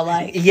football,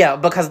 like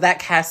because that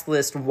cast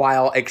list,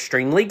 while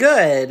extremely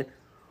good,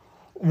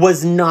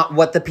 was not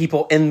what the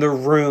people in the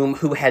room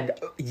who had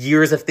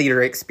years of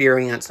theater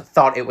experience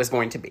thought it was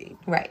going to be.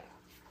 Right.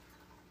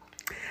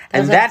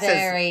 And that's a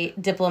very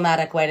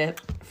diplomatic way to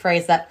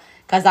phrase that.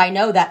 Because I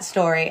know that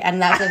story, and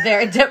that's a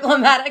very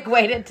diplomatic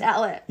way to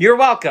tell it. You're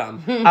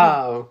welcome.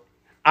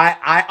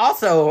 I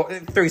also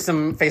threw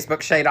some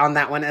Facebook shade on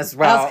that one as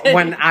well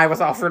when I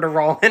was offered a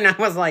role, and I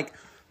was like,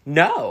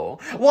 no.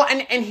 Well,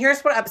 and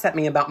here's what upset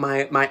me about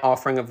my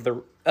offering of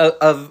the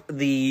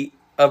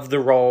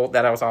role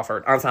that I was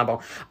offered,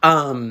 ensemble,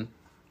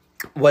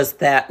 was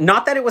that,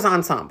 not that it was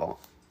ensemble.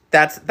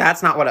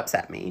 That's not what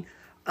upset me.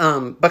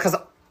 Because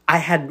I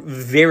had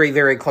very,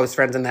 very close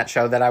friends in that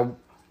show that I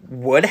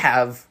would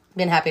have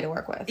been happy to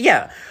work with.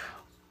 Yeah.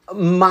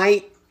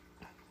 My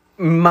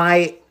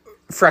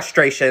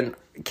frustration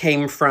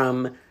came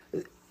from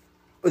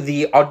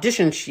the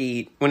audition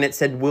sheet when it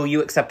said, will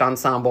you accept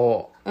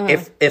ensemble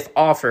if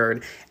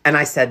offered? And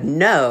I said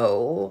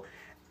no.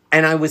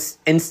 And I was,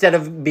 instead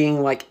of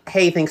being like,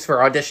 hey, thanks for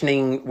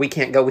auditioning, we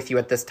can't go with you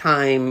at this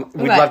time,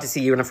 we'd love to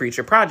see you in a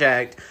future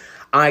project,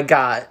 I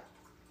got,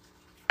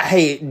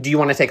 hey, do you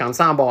want to take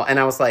ensemble? And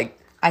I was like,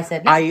 I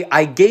said no.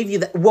 I gave you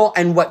that. Well,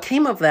 and what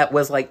came of that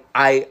was like,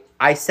 I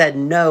said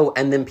no,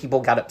 and then people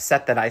got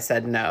upset that I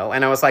said no.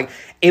 And I was like,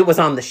 it was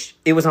on the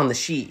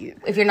sheet.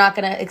 If you're not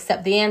going to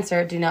accept the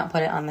answer, do not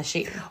put it on the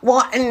sheet.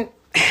 Well, and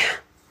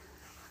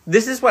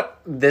this is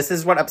what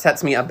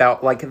upsets me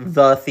about like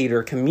the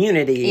theater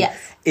community. Yes.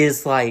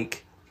 Is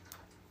like,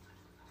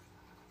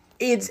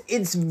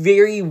 it's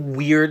very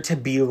weird to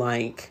be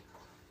like,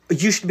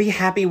 you should be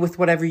happy with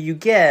whatever you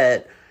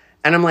get.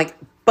 And I'm like,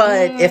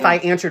 but if I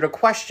answered a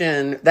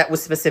question that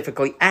was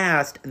specifically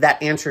asked,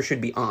 that answer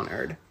should be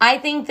honored. I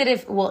think that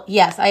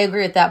yes, I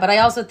agree with that. But I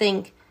also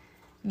think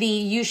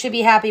you should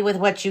be happy with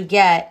what you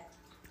get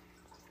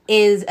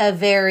is a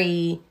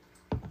very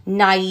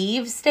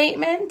naive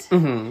statement.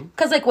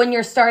 Because like when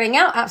you're starting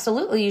out,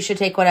 absolutely you should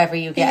take whatever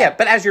you get. Yeah,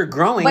 but as you're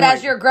growing. But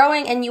as you're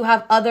growing and you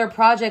have other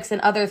projects and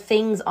other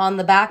things on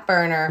the back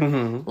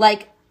burner,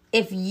 like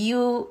if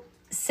you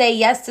say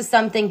yes to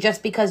something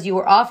just because you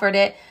were offered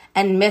it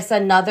and miss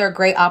another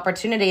great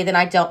opportunity, then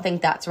I don't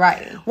think that's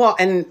right. Well,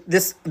 and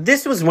this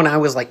was when I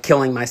was like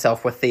killing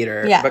myself with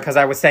theater. Yeah. Because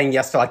I was saying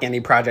yes to like any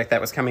project that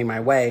was coming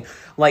my way.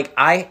 Like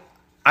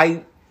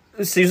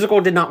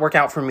Seussical did not work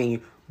out for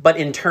me, but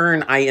in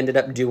turn I ended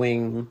up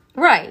doing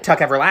Tuck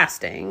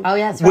Everlasting. Oh,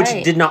 yeah, that's which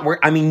right. did not work.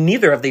 I mean,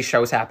 neither of these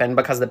shows happened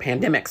because the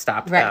pandemic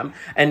stopped them.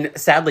 And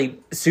sadly,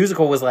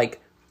 Seussical was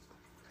like,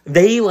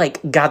 they like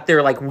got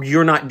their like,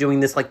 you're not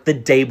doing this like the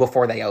day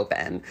before they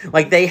open.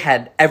 Like they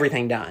had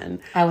everything done.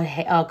 I would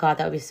hate, oh God,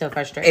 that would be so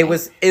frustrating. It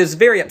was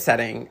very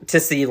upsetting to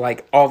see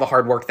like all the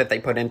hard work that they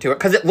put into it,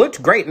 because it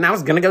looked great and I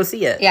was gonna go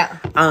see it. Yeah.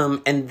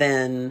 And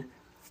then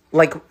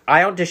like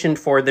I auditioned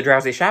for The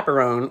Drowsy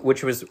Chaperone,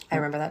 which was, I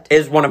remember that too.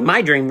 Is one of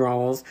my dream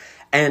roles.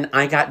 And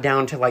I got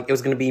down to like, it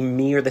was going to be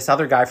me or this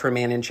other guy for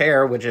Man in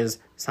Chair, which is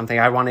something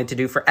I wanted to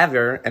do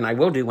forever, and I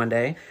will do one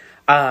day.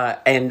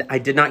 And I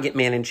did not get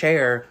Man in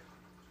Chair,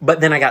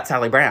 but then I got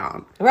Sally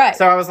Brown. Right.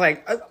 So I was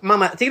like,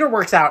 Mama, theater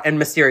works out in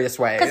mysterious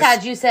ways. Because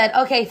had you said,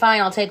 okay, fine,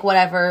 I'll take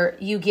whatever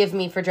you give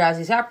me for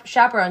Drowsy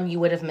Chaperone, you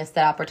would have missed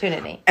that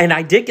opportunity. And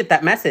I did get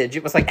that message.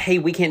 It was like, hey,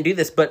 we can't do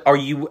this, but are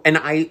you... And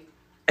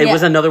it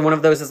was another one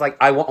of those, is like,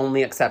 I will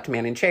only accept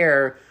Man in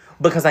Chair,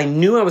 because I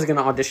knew I was going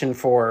to audition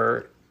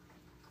for...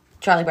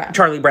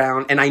 Charlie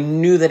Brown, and I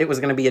knew that it was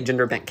going to be a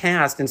gender-bent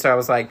cast, and so I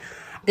was like...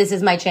 This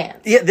is my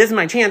chance. Yeah, this is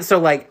my chance. So,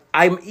 like,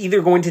 I'm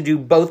either going to do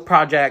both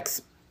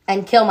projects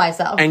And kill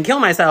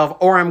myself.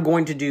 or I'm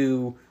going to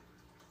do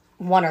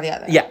one or the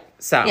other. Yeah.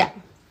 So Yeah.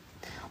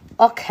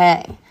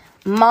 Okay.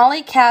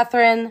 Molly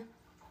Catherine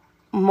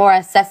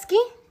Moraseski?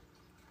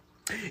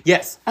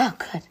 Yes. Oh,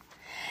 good.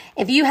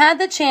 If you had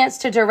the chance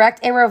to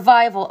direct a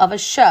revival of a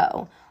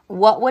show,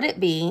 what would it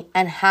be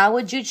and how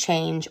would you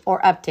change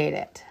or update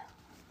it?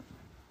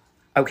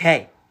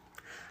 Okay.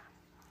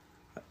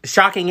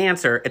 Shocking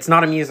answer. It's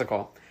not a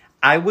musical.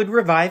 I would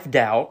revive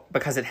Doubt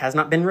because it has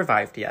not been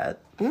revived yet.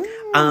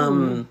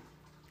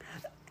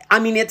 I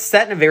mean, it's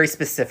set in a very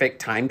specific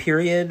time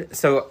period,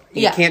 so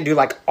you can't do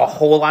like a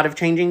whole lot of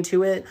changing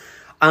to it.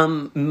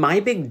 My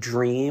big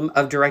dream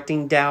of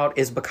directing Doubt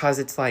is because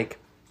it's like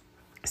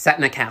set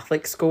in a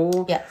Catholic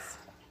school. Yes.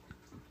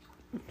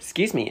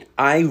 Excuse me.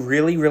 I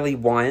really, really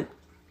want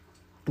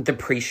the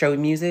pre-show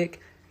music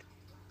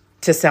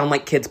to sound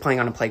like kids playing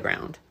on a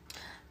playground.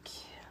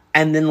 Cute.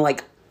 And then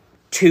like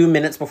 2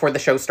 minutes before the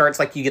show starts,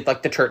 like you get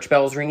like the church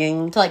bells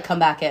ringing. To like come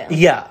back in.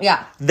 Yeah.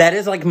 Yeah. That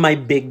is like my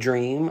big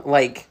dream.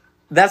 Like,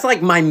 that's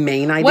like my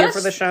main idea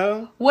for the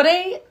show. What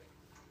a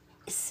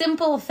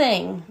simple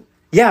thing.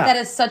 Yeah. That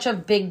is such a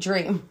big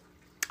dream.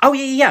 Oh,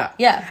 yeah.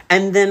 Yeah.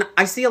 And then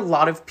I see a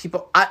lot of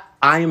people, I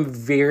am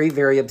very,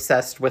 very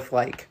obsessed with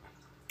like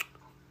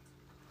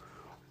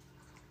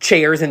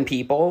chairs and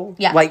people.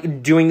 Yeah.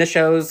 Like doing the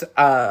shows.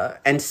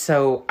 And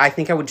so I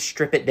think I would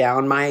strip it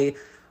down.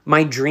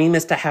 My dream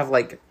is to have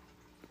like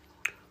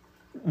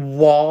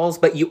walls,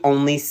 but you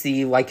only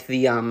see like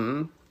the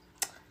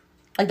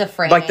like the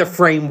frame, like the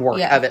framework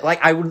of it.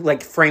 Like I would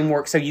like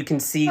framework so you can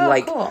see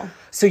cool.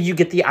 So you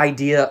get the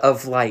idea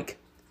of like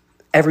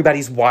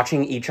everybody's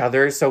watching each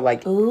other. So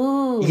like,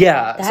 ooh,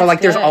 yeah. So like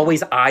good. there's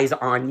always eyes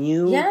on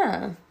you.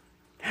 Yeah.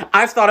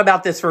 I've thought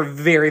about this for a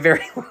very,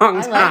 very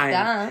long time. I like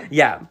that.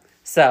 Yeah.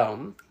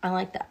 So I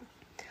like that.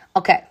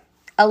 Okay.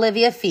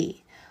 Olivia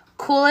Fee.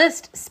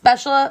 Coolest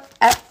special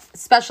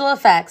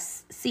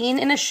effects seen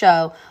in a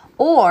show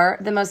or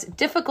the most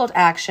difficult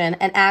action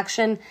an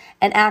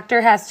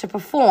actor has to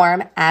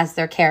perform as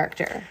their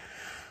character.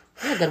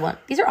 That's a good one.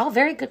 These are all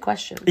very good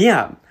questions.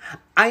 yeah,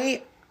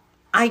 I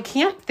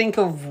can't think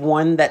of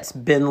one that's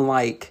been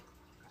like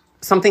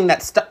something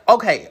that's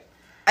okay.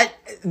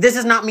 This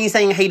is not me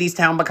saying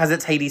Hadestown because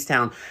it's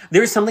Hadestown.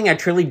 There's something I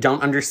truly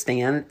don't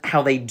understand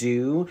how they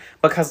do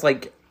because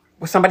like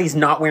somebody's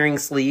not wearing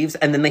sleeves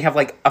and then they have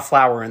like a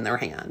flower in their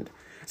hand.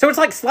 So it's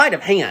like sleight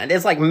of hand.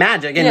 It's like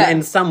magic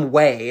in some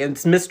way.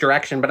 It's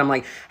misdirection. But I'm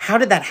like, how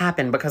did that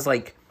happen? Because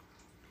like,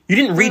 you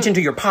didn't reach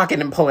into your pocket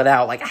and pull it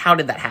out. Like, how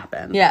did that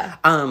happen? Yeah.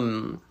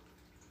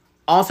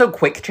 Also,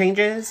 quick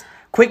changes.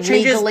 Quick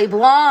changes. Legally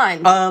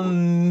Blonde.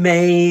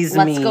 Amaze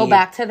me. Let's go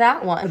back to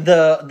that one.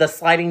 The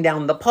sliding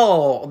down the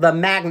pole, the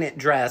magnet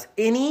dress,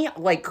 any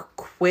like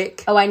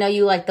quick. Oh, I know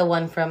you like the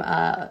one from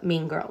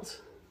Mean Girls.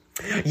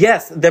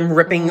 Yes, them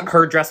ripping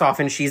her dress off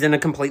and she's in a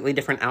completely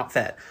different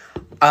outfit.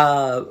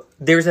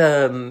 There's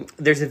a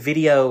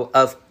video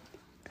of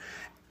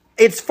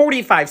it's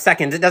 45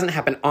 seconds. It doesn't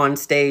happen on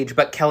stage,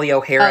 but Kelly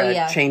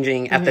O'Hara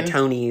changing at the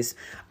Tonys.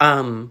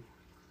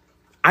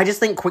 I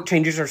just think quick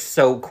changes are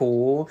so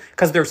cool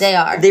because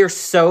they're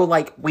so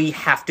like we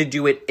have to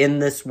do it in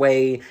this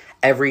way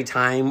every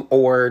time,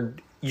 or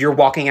you're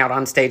walking out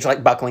on stage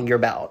like buckling your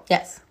belt.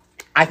 Yes.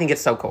 I think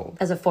it's so cool.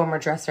 As a former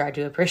dresser, I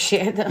do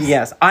appreciate this.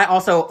 Yes. I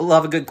also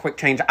love a good quick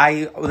change.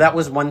 That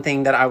was one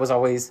thing that I was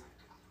always,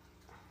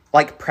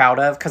 like, proud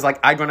of. Because, like,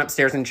 I'd run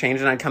upstairs and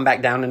change, and I'd come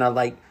back down,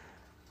 and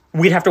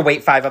we'd have to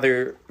wait 5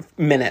 other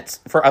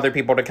minutes for other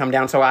people to come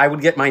down. So I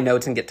would get my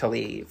notes and get to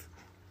leave.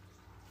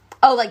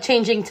 Oh, like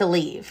changing to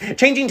leave.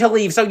 Changing to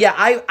leave. So, yeah,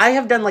 I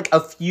have done, like, a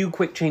few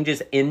quick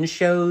changes in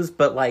shows.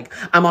 But, like,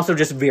 I'm also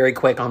just very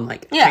quick on,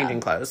 like,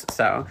 changing clothes.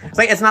 So, it's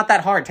like, it's not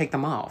that hard. Take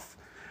them off.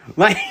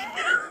 Like...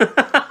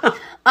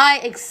 I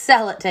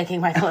excel at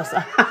taking my clothes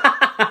off.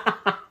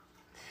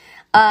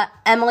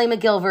 Emily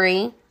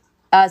McGilvery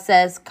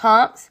says,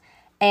 comps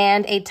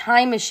and a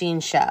time machine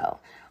show.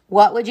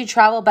 What would you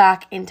travel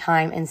back in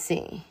time and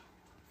see?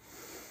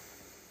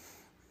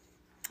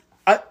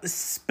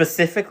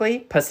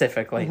 Pacifically,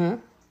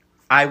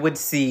 I would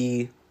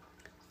see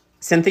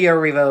Cynthia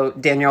Erivo,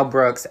 Danielle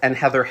Brooks, and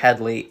Heather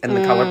Headley in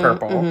The Color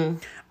Purple.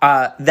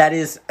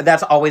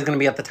 That's always going to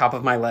be at the top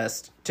of my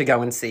list to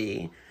go and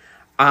see.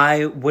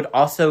 I would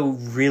also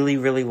really,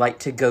 really like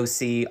to go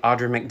see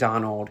Audra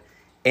McDonald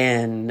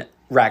in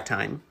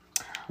Ragtime,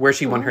 where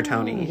she won her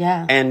Tony.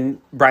 Yeah.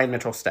 And Brian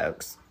Mitchell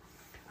Stokes.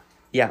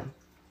 Yeah.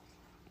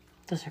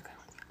 Those are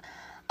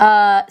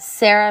good.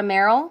 Sarah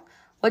Merrill,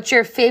 what's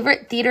your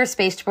favorite theater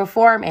space to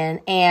perform in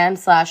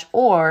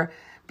or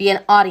be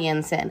an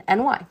audience in,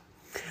 and why?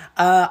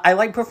 I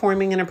like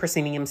performing in a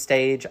proscenium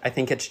stage. I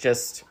think it's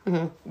just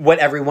what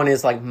everyone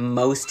is like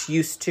most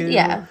used to.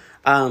 Yeah.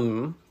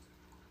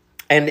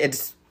 And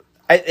it's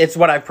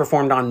what I've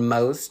performed on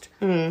most.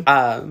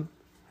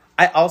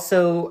 I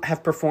also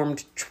have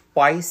performed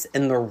twice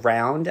in the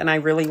round, and I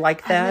really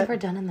like that. I've never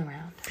done in the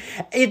round.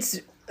 It's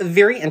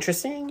very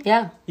interesting.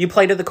 Yeah. You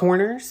play to the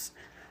corners,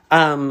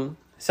 so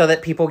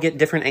that people get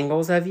different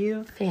angles of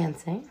you.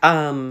 Fancy.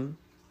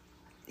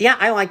 Yeah,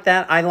 I like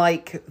that. I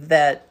like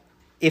that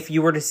if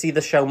you were to see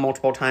the show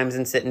multiple times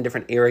and sit in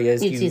different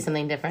areas, You'd see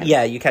something different.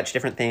 Yeah, you catch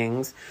different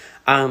things.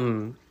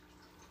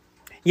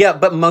 Yeah,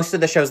 but most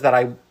of the shows that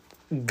I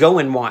go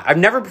and watch, I've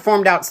never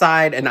performed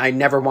outside, and I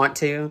never want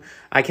to.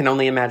 I can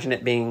only imagine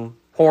it being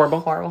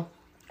horrible. Horrible.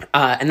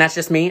 And that's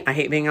just me. I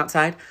hate being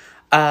outside.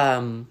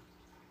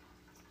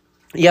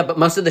 Yeah, but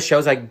most of the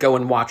shows I go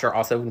and watch are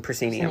also in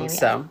proscenium.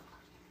 So,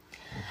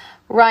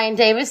 Ryan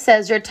Davis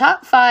says your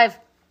top 5,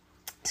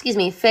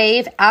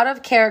 fave out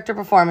of character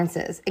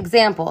performances.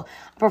 Example: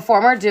 a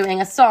performer doing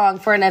a song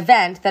for an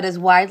event that is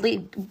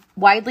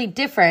widely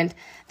different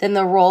than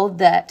the role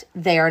that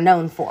they are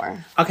known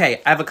for.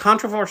 Okay, I have a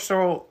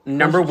controversial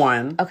number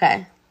 1.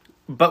 Okay.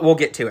 But we'll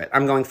get to it.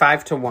 I'm going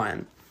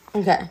 5-1.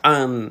 Okay.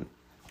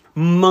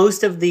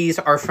 Most of these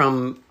are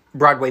from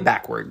Broadway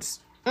backwards.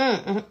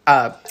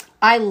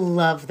 I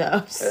love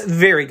those.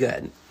 Very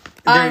good.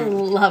 I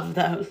love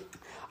those.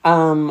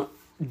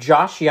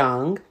 Josh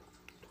Young,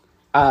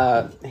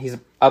 he's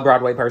a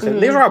Broadway person.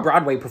 These are all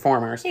Broadway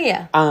performers.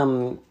 Yeah.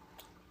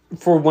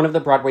 For one of the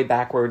Broadway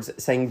backwards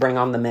sang Bring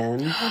on the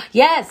Men.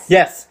 Yes.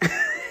 Yes.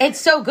 It's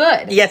so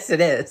good. Yes,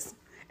 it is.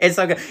 It's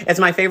so good. It's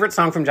my favorite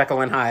song from Jekyll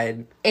and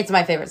Hyde. It's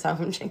my favorite song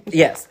from Jekyll.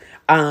 Yes.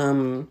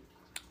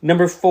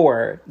 Number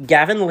 4,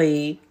 Gavin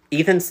Lee,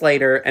 Ethan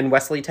Slater, and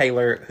Wesley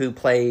Taylor, who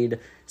played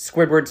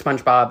Squidward,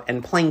 SpongeBob,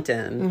 and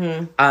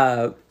Plankton.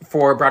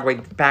 For Broadway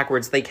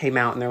backwards, they came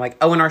out and they're like,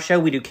 oh, in our show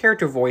we do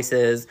character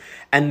voices,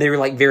 and they're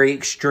like very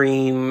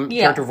extreme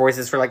character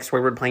voices for like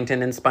Squidward,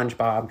 Plankton, and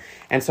SpongeBob.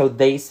 And so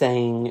they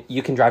sang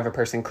You Can Drive a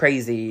Person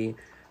Crazy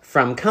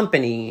from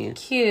Company.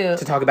 Cute.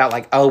 To talk about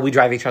like, oh, we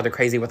drive each other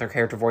crazy with our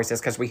character voices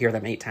because we hear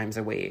them 8 times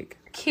a week.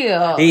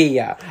 Cute.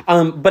 Yeah.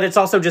 But it's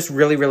also just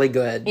really, really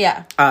good.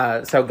 Yeah.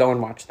 So go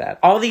and watch that.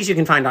 All these you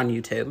can find on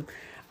YouTube.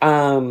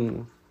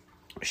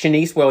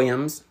 Shanice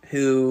Williams,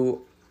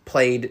 who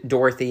played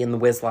Dorothy in The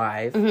Wiz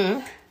Live,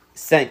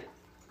 sang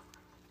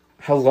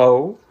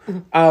Hello.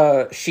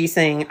 She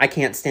sang I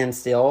Can't Stand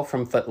Still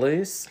from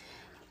Footloose.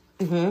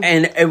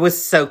 And it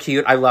was so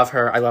cute. I love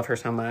her. I love her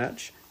so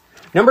much.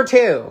 Number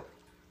 2,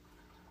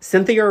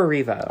 Cynthia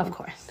Erivo. Of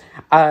course.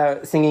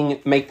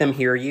 Singing Make Them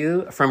Hear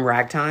You from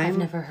Ragtime. I've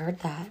never heard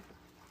that.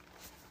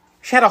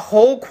 She had a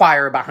whole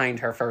choir behind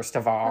her, first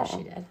of all. Oh,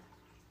 she did.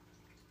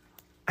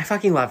 I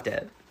fucking loved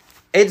it.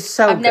 It's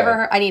so I've good. never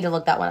heard. I need to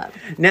look that one up.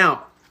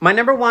 Now, my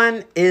number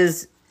 1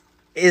 is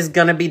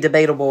gonna be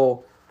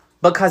debatable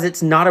because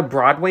it's not a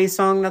Broadway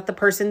song that the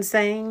person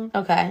sang.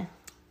 Okay.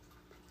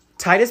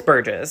 Titus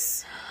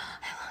Burgess.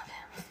 I love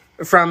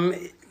him. From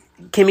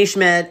Kimmy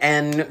Schmidt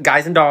and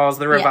Guys and Dolls,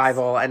 The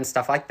Revival, and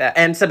stuff like that.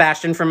 And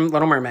Sebastian from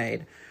Little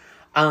Mermaid.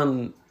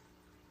 There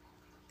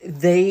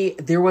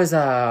was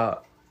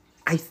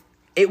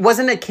it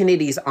wasn't a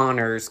Kennedy's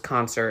Honors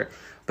concert,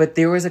 but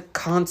there was a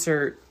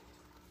concert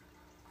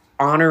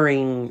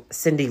honoring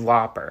Cyndi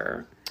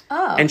Lauper.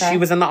 Oh, okay. And she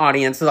was in the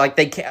audience. So like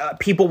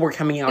people were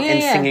coming out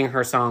and singing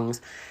her songs.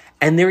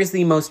 And there is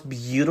the most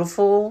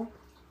beautiful,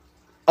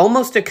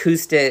 almost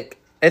acoustic,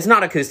 it's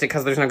not acoustic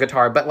because there's no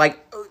guitar, but like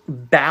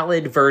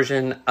ballad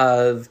version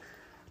of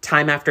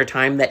Time After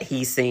Time that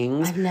he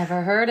sings. I've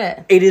never heard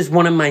it. It is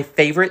one of my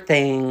favorite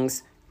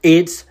things.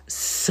 It's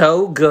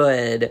so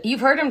good.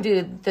 You've heard him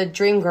do the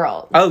Dream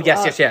Girl. Oh,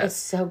 yes. It's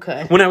so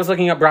good. When I was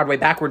looking up Broadway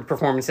backward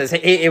performances,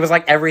 it was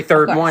like every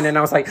third one, and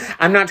I was like,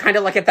 I'm not trying to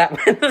look at that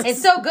one.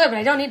 It's so good, but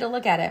I don't need to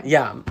look at it.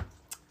 Yeah.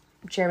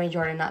 Jeremy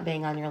Jordan not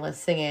being on your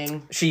list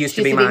singing. She used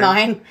to be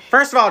mine.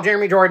 First of all,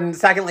 Jeremy Jordan,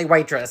 secondly,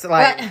 waitress.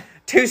 Like,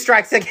 2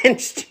 strikes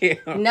against you.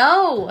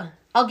 No.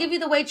 I'll give you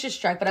the waitress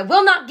strike, but I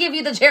will not give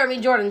you the Jeremy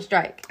Jordan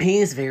strike. He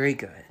is very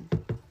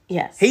good.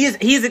 Yes.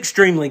 He's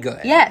extremely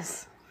good.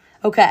 Yes.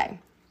 Okay.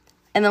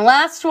 And the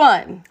last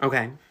one.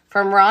 Okay.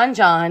 From Ron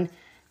John.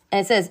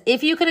 And it says,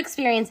 if you could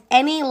experience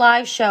any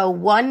live show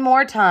one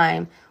more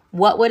time,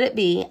 what would it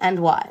be and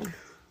why?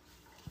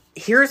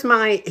 Here's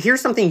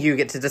something you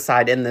get to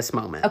decide in this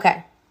moment.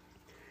 Okay.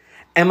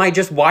 Am I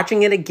just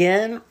watching it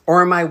again,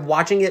 or am I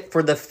watching it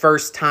for the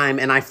first time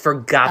and I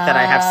forgot that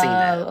I have seen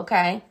it?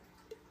 Okay.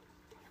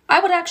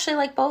 I would actually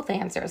like both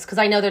answers because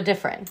I know they're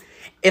different.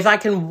 If I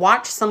can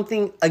watch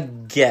something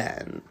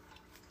again,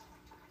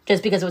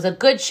 just because it was a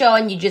good show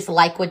and you just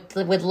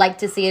would like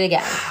to see it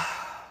again,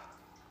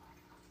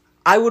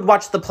 I would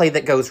watch The Play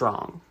That Goes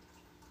Wrong.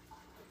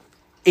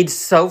 It's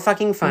so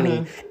fucking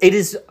funny.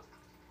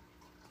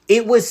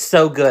 It was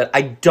so good.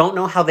 I don't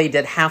know how they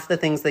did half the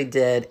things they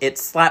did.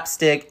 It's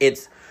slapstick.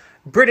 It's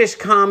British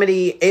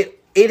comedy. It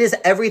is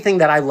everything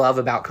that I love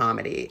about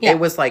comedy. Yeah. It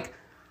was like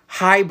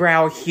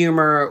highbrow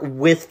humor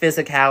with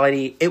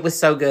physicality. It was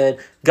so good.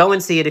 Go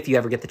and see it if you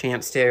ever get the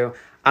chance to.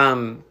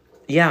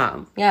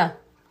 Yeah. Yeah.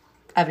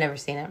 I've never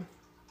seen it.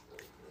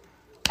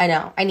 I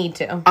know. I need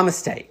to. A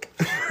mistake.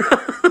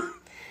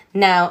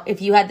 Now,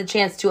 if you had the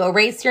chance to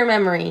erase your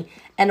memory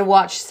and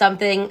watch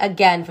something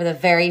again for the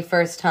very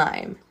first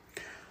time,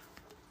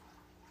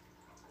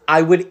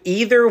 I would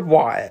either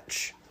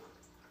watch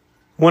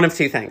one of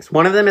 2 things.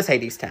 One of them is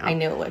Hadestown. I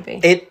knew it would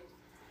be.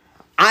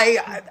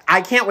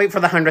 I can't wait for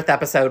the 100th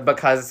episode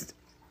because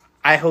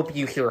I hope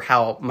you hear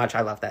how much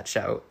I love that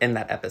show in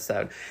that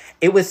episode.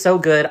 It was so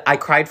good. I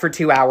cried for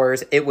 2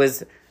 hours. It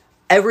was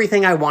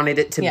everything I wanted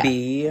it to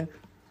be.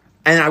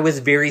 And I was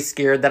very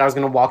scared that I was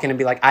going to walk in and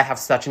be like, I have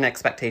such an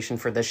expectation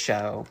for this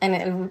show. And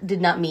it did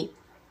not meet.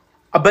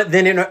 But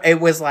then it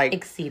was like...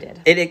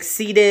 Exceeded. It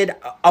exceeded...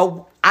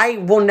 I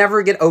will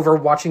never get over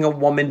watching a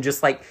woman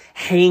just like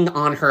hang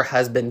on her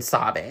husband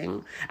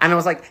sobbing. And I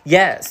was like,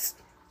 yes,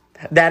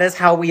 that is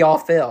how we all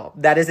feel.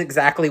 That is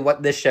exactly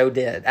what this show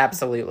did.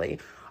 Absolutely.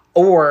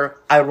 Or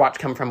I would watch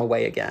Come From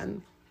Away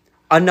again.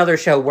 Another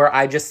show where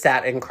I just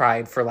sat and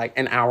cried for like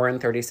an hour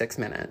and 36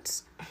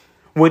 minutes.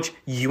 Which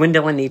you and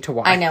Dylan need to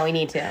watch. I know, we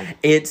need to.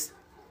 It's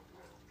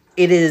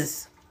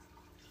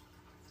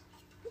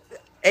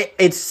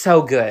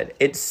so good.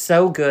 It's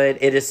so good.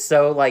 It is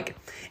so like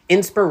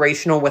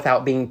inspirational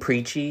without being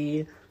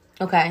preachy.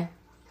 Okay.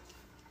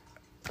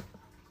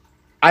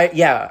 I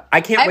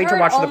can't wait to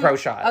watch the Pro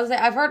Shot.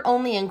 I've heard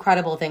only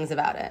incredible things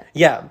about it.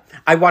 Yeah.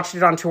 I watched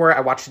it on tour.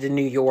 I watched it in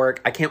New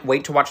York. I can't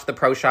wait to watch the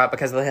Pro Shot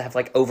because they have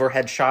like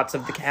overhead shots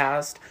of the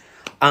cast.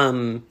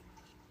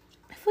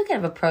 If we could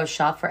have a Pro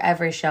Shot for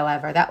every show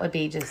ever, that would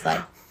be just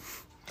like...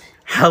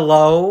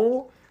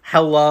 Hello?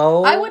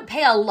 I would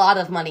pay a lot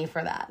of money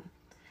for that.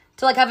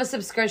 To like have a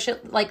subscription,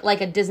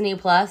 like a Disney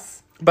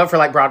Plus. But for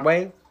like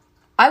Broadway?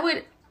 I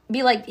would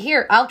be like,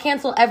 here, I'll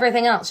cancel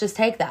everything else. Just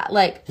take that.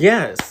 Like...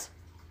 Yes.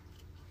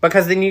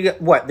 Because then you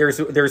get what?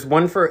 There's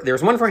one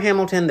for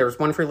Hamilton, there's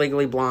one for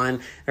Legally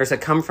Blonde, there's a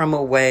Come From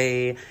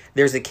Away,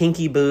 there's a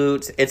Kinky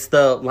Boots. It's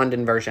the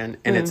London version,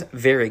 and it's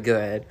very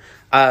good.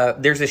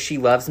 There's a She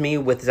Loves Me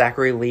with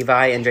Zachary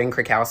Levi and Jane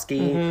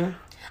Krakowski. Mm-hmm.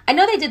 I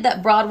know they did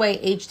that Broadway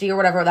HD or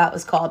whatever that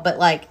was called, but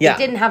like it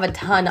didn't have a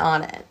ton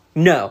on it.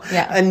 No.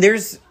 Yeah. And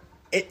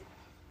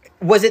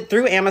was it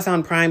through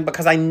Amazon Prime?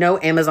 Because I know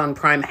Amazon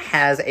Prime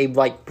has a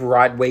like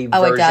Broadway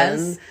version, it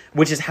does?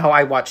 Which is how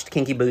I watched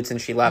Kinky Boots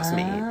and She Loves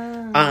Me.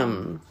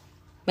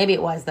 Maybe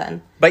it was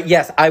then. But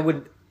yes, I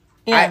would.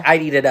 Yeah.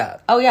 I'd eat it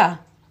up. Oh yeah.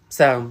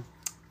 So,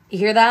 you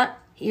hear that?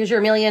 Here's your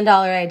 $1 million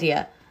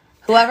idea.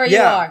 Whoever you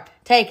are,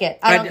 take it.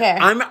 I don't care.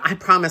 I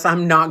promise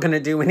I'm not going to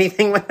do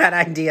anything with that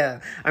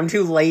idea. I'm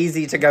too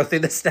lazy to go through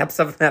the steps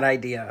of that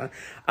idea.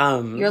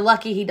 You're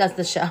lucky he does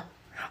the show.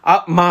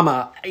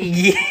 Mama,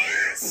 yeah,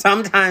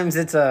 sometimes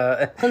it's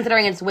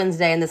considering it's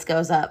Wednesday and this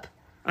goes up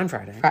on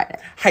Friday.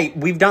 Hey,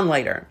 we've done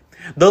later.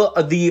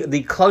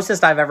 The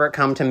closest I've ever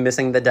come to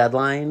missing the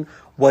deadline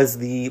was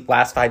the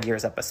last 5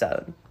 years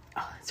episode.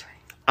 Oh, that's right.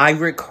 I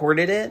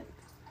recorded it,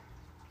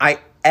 I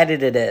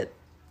edited it,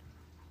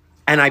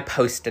 and I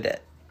posted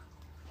it.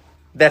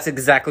 That's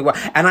exactly what.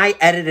 And I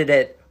edited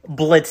it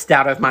blitzed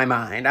out of my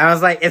mind. I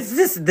was like, "It's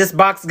this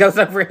box goes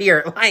over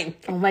here."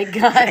 Like, oh my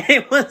god,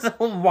 it was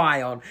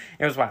wild.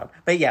 It was wild.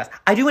 But yes,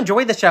 I do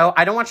enjoy the show.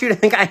 I don't want you to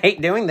think I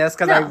hate doing this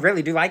because I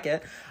really do like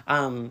it.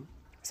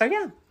 So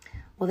yeah.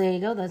 Well, there you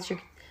go.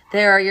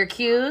 There are your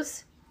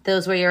cues.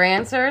 Those were your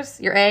answers.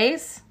 Your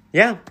A's.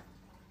 Yeah.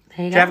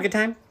 There you Did go. you have a good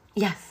time?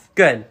 Yes.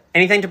 Good.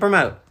 Anything to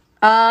promote?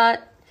 I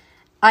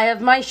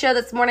have my show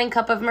this morning,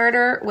 Cup of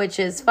Murder, which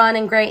is fun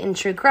and great and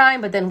true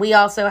crime. But then we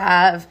also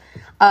have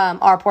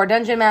Our Poor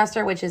Dungeon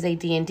Master, which is a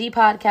D&D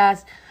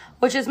podcast,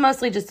 which is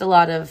mostly just a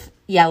lot of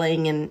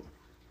yelling and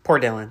Poor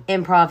Dylan.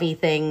 Improv-y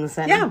things.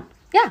 And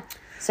yeah.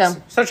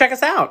 So check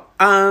us out,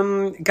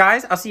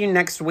 guys. I'll see you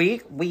next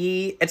week.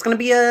 It's gonna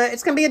be a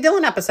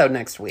Dylan episode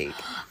next week.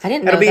 I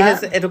didn't know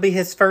that. It'll be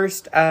his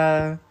first.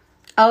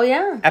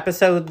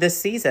 Episode this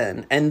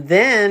season, and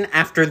then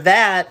after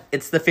that,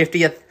 it's the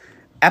 50th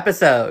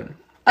episode.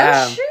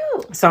 Oh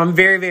shoot! So I'm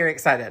very, very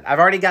excited. I've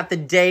already got the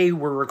day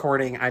we're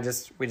recording.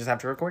 We just have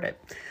to record it.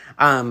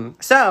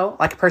 So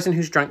like a person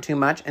who's drunk too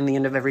much in the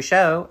end of every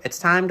show, it's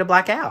time to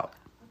black out.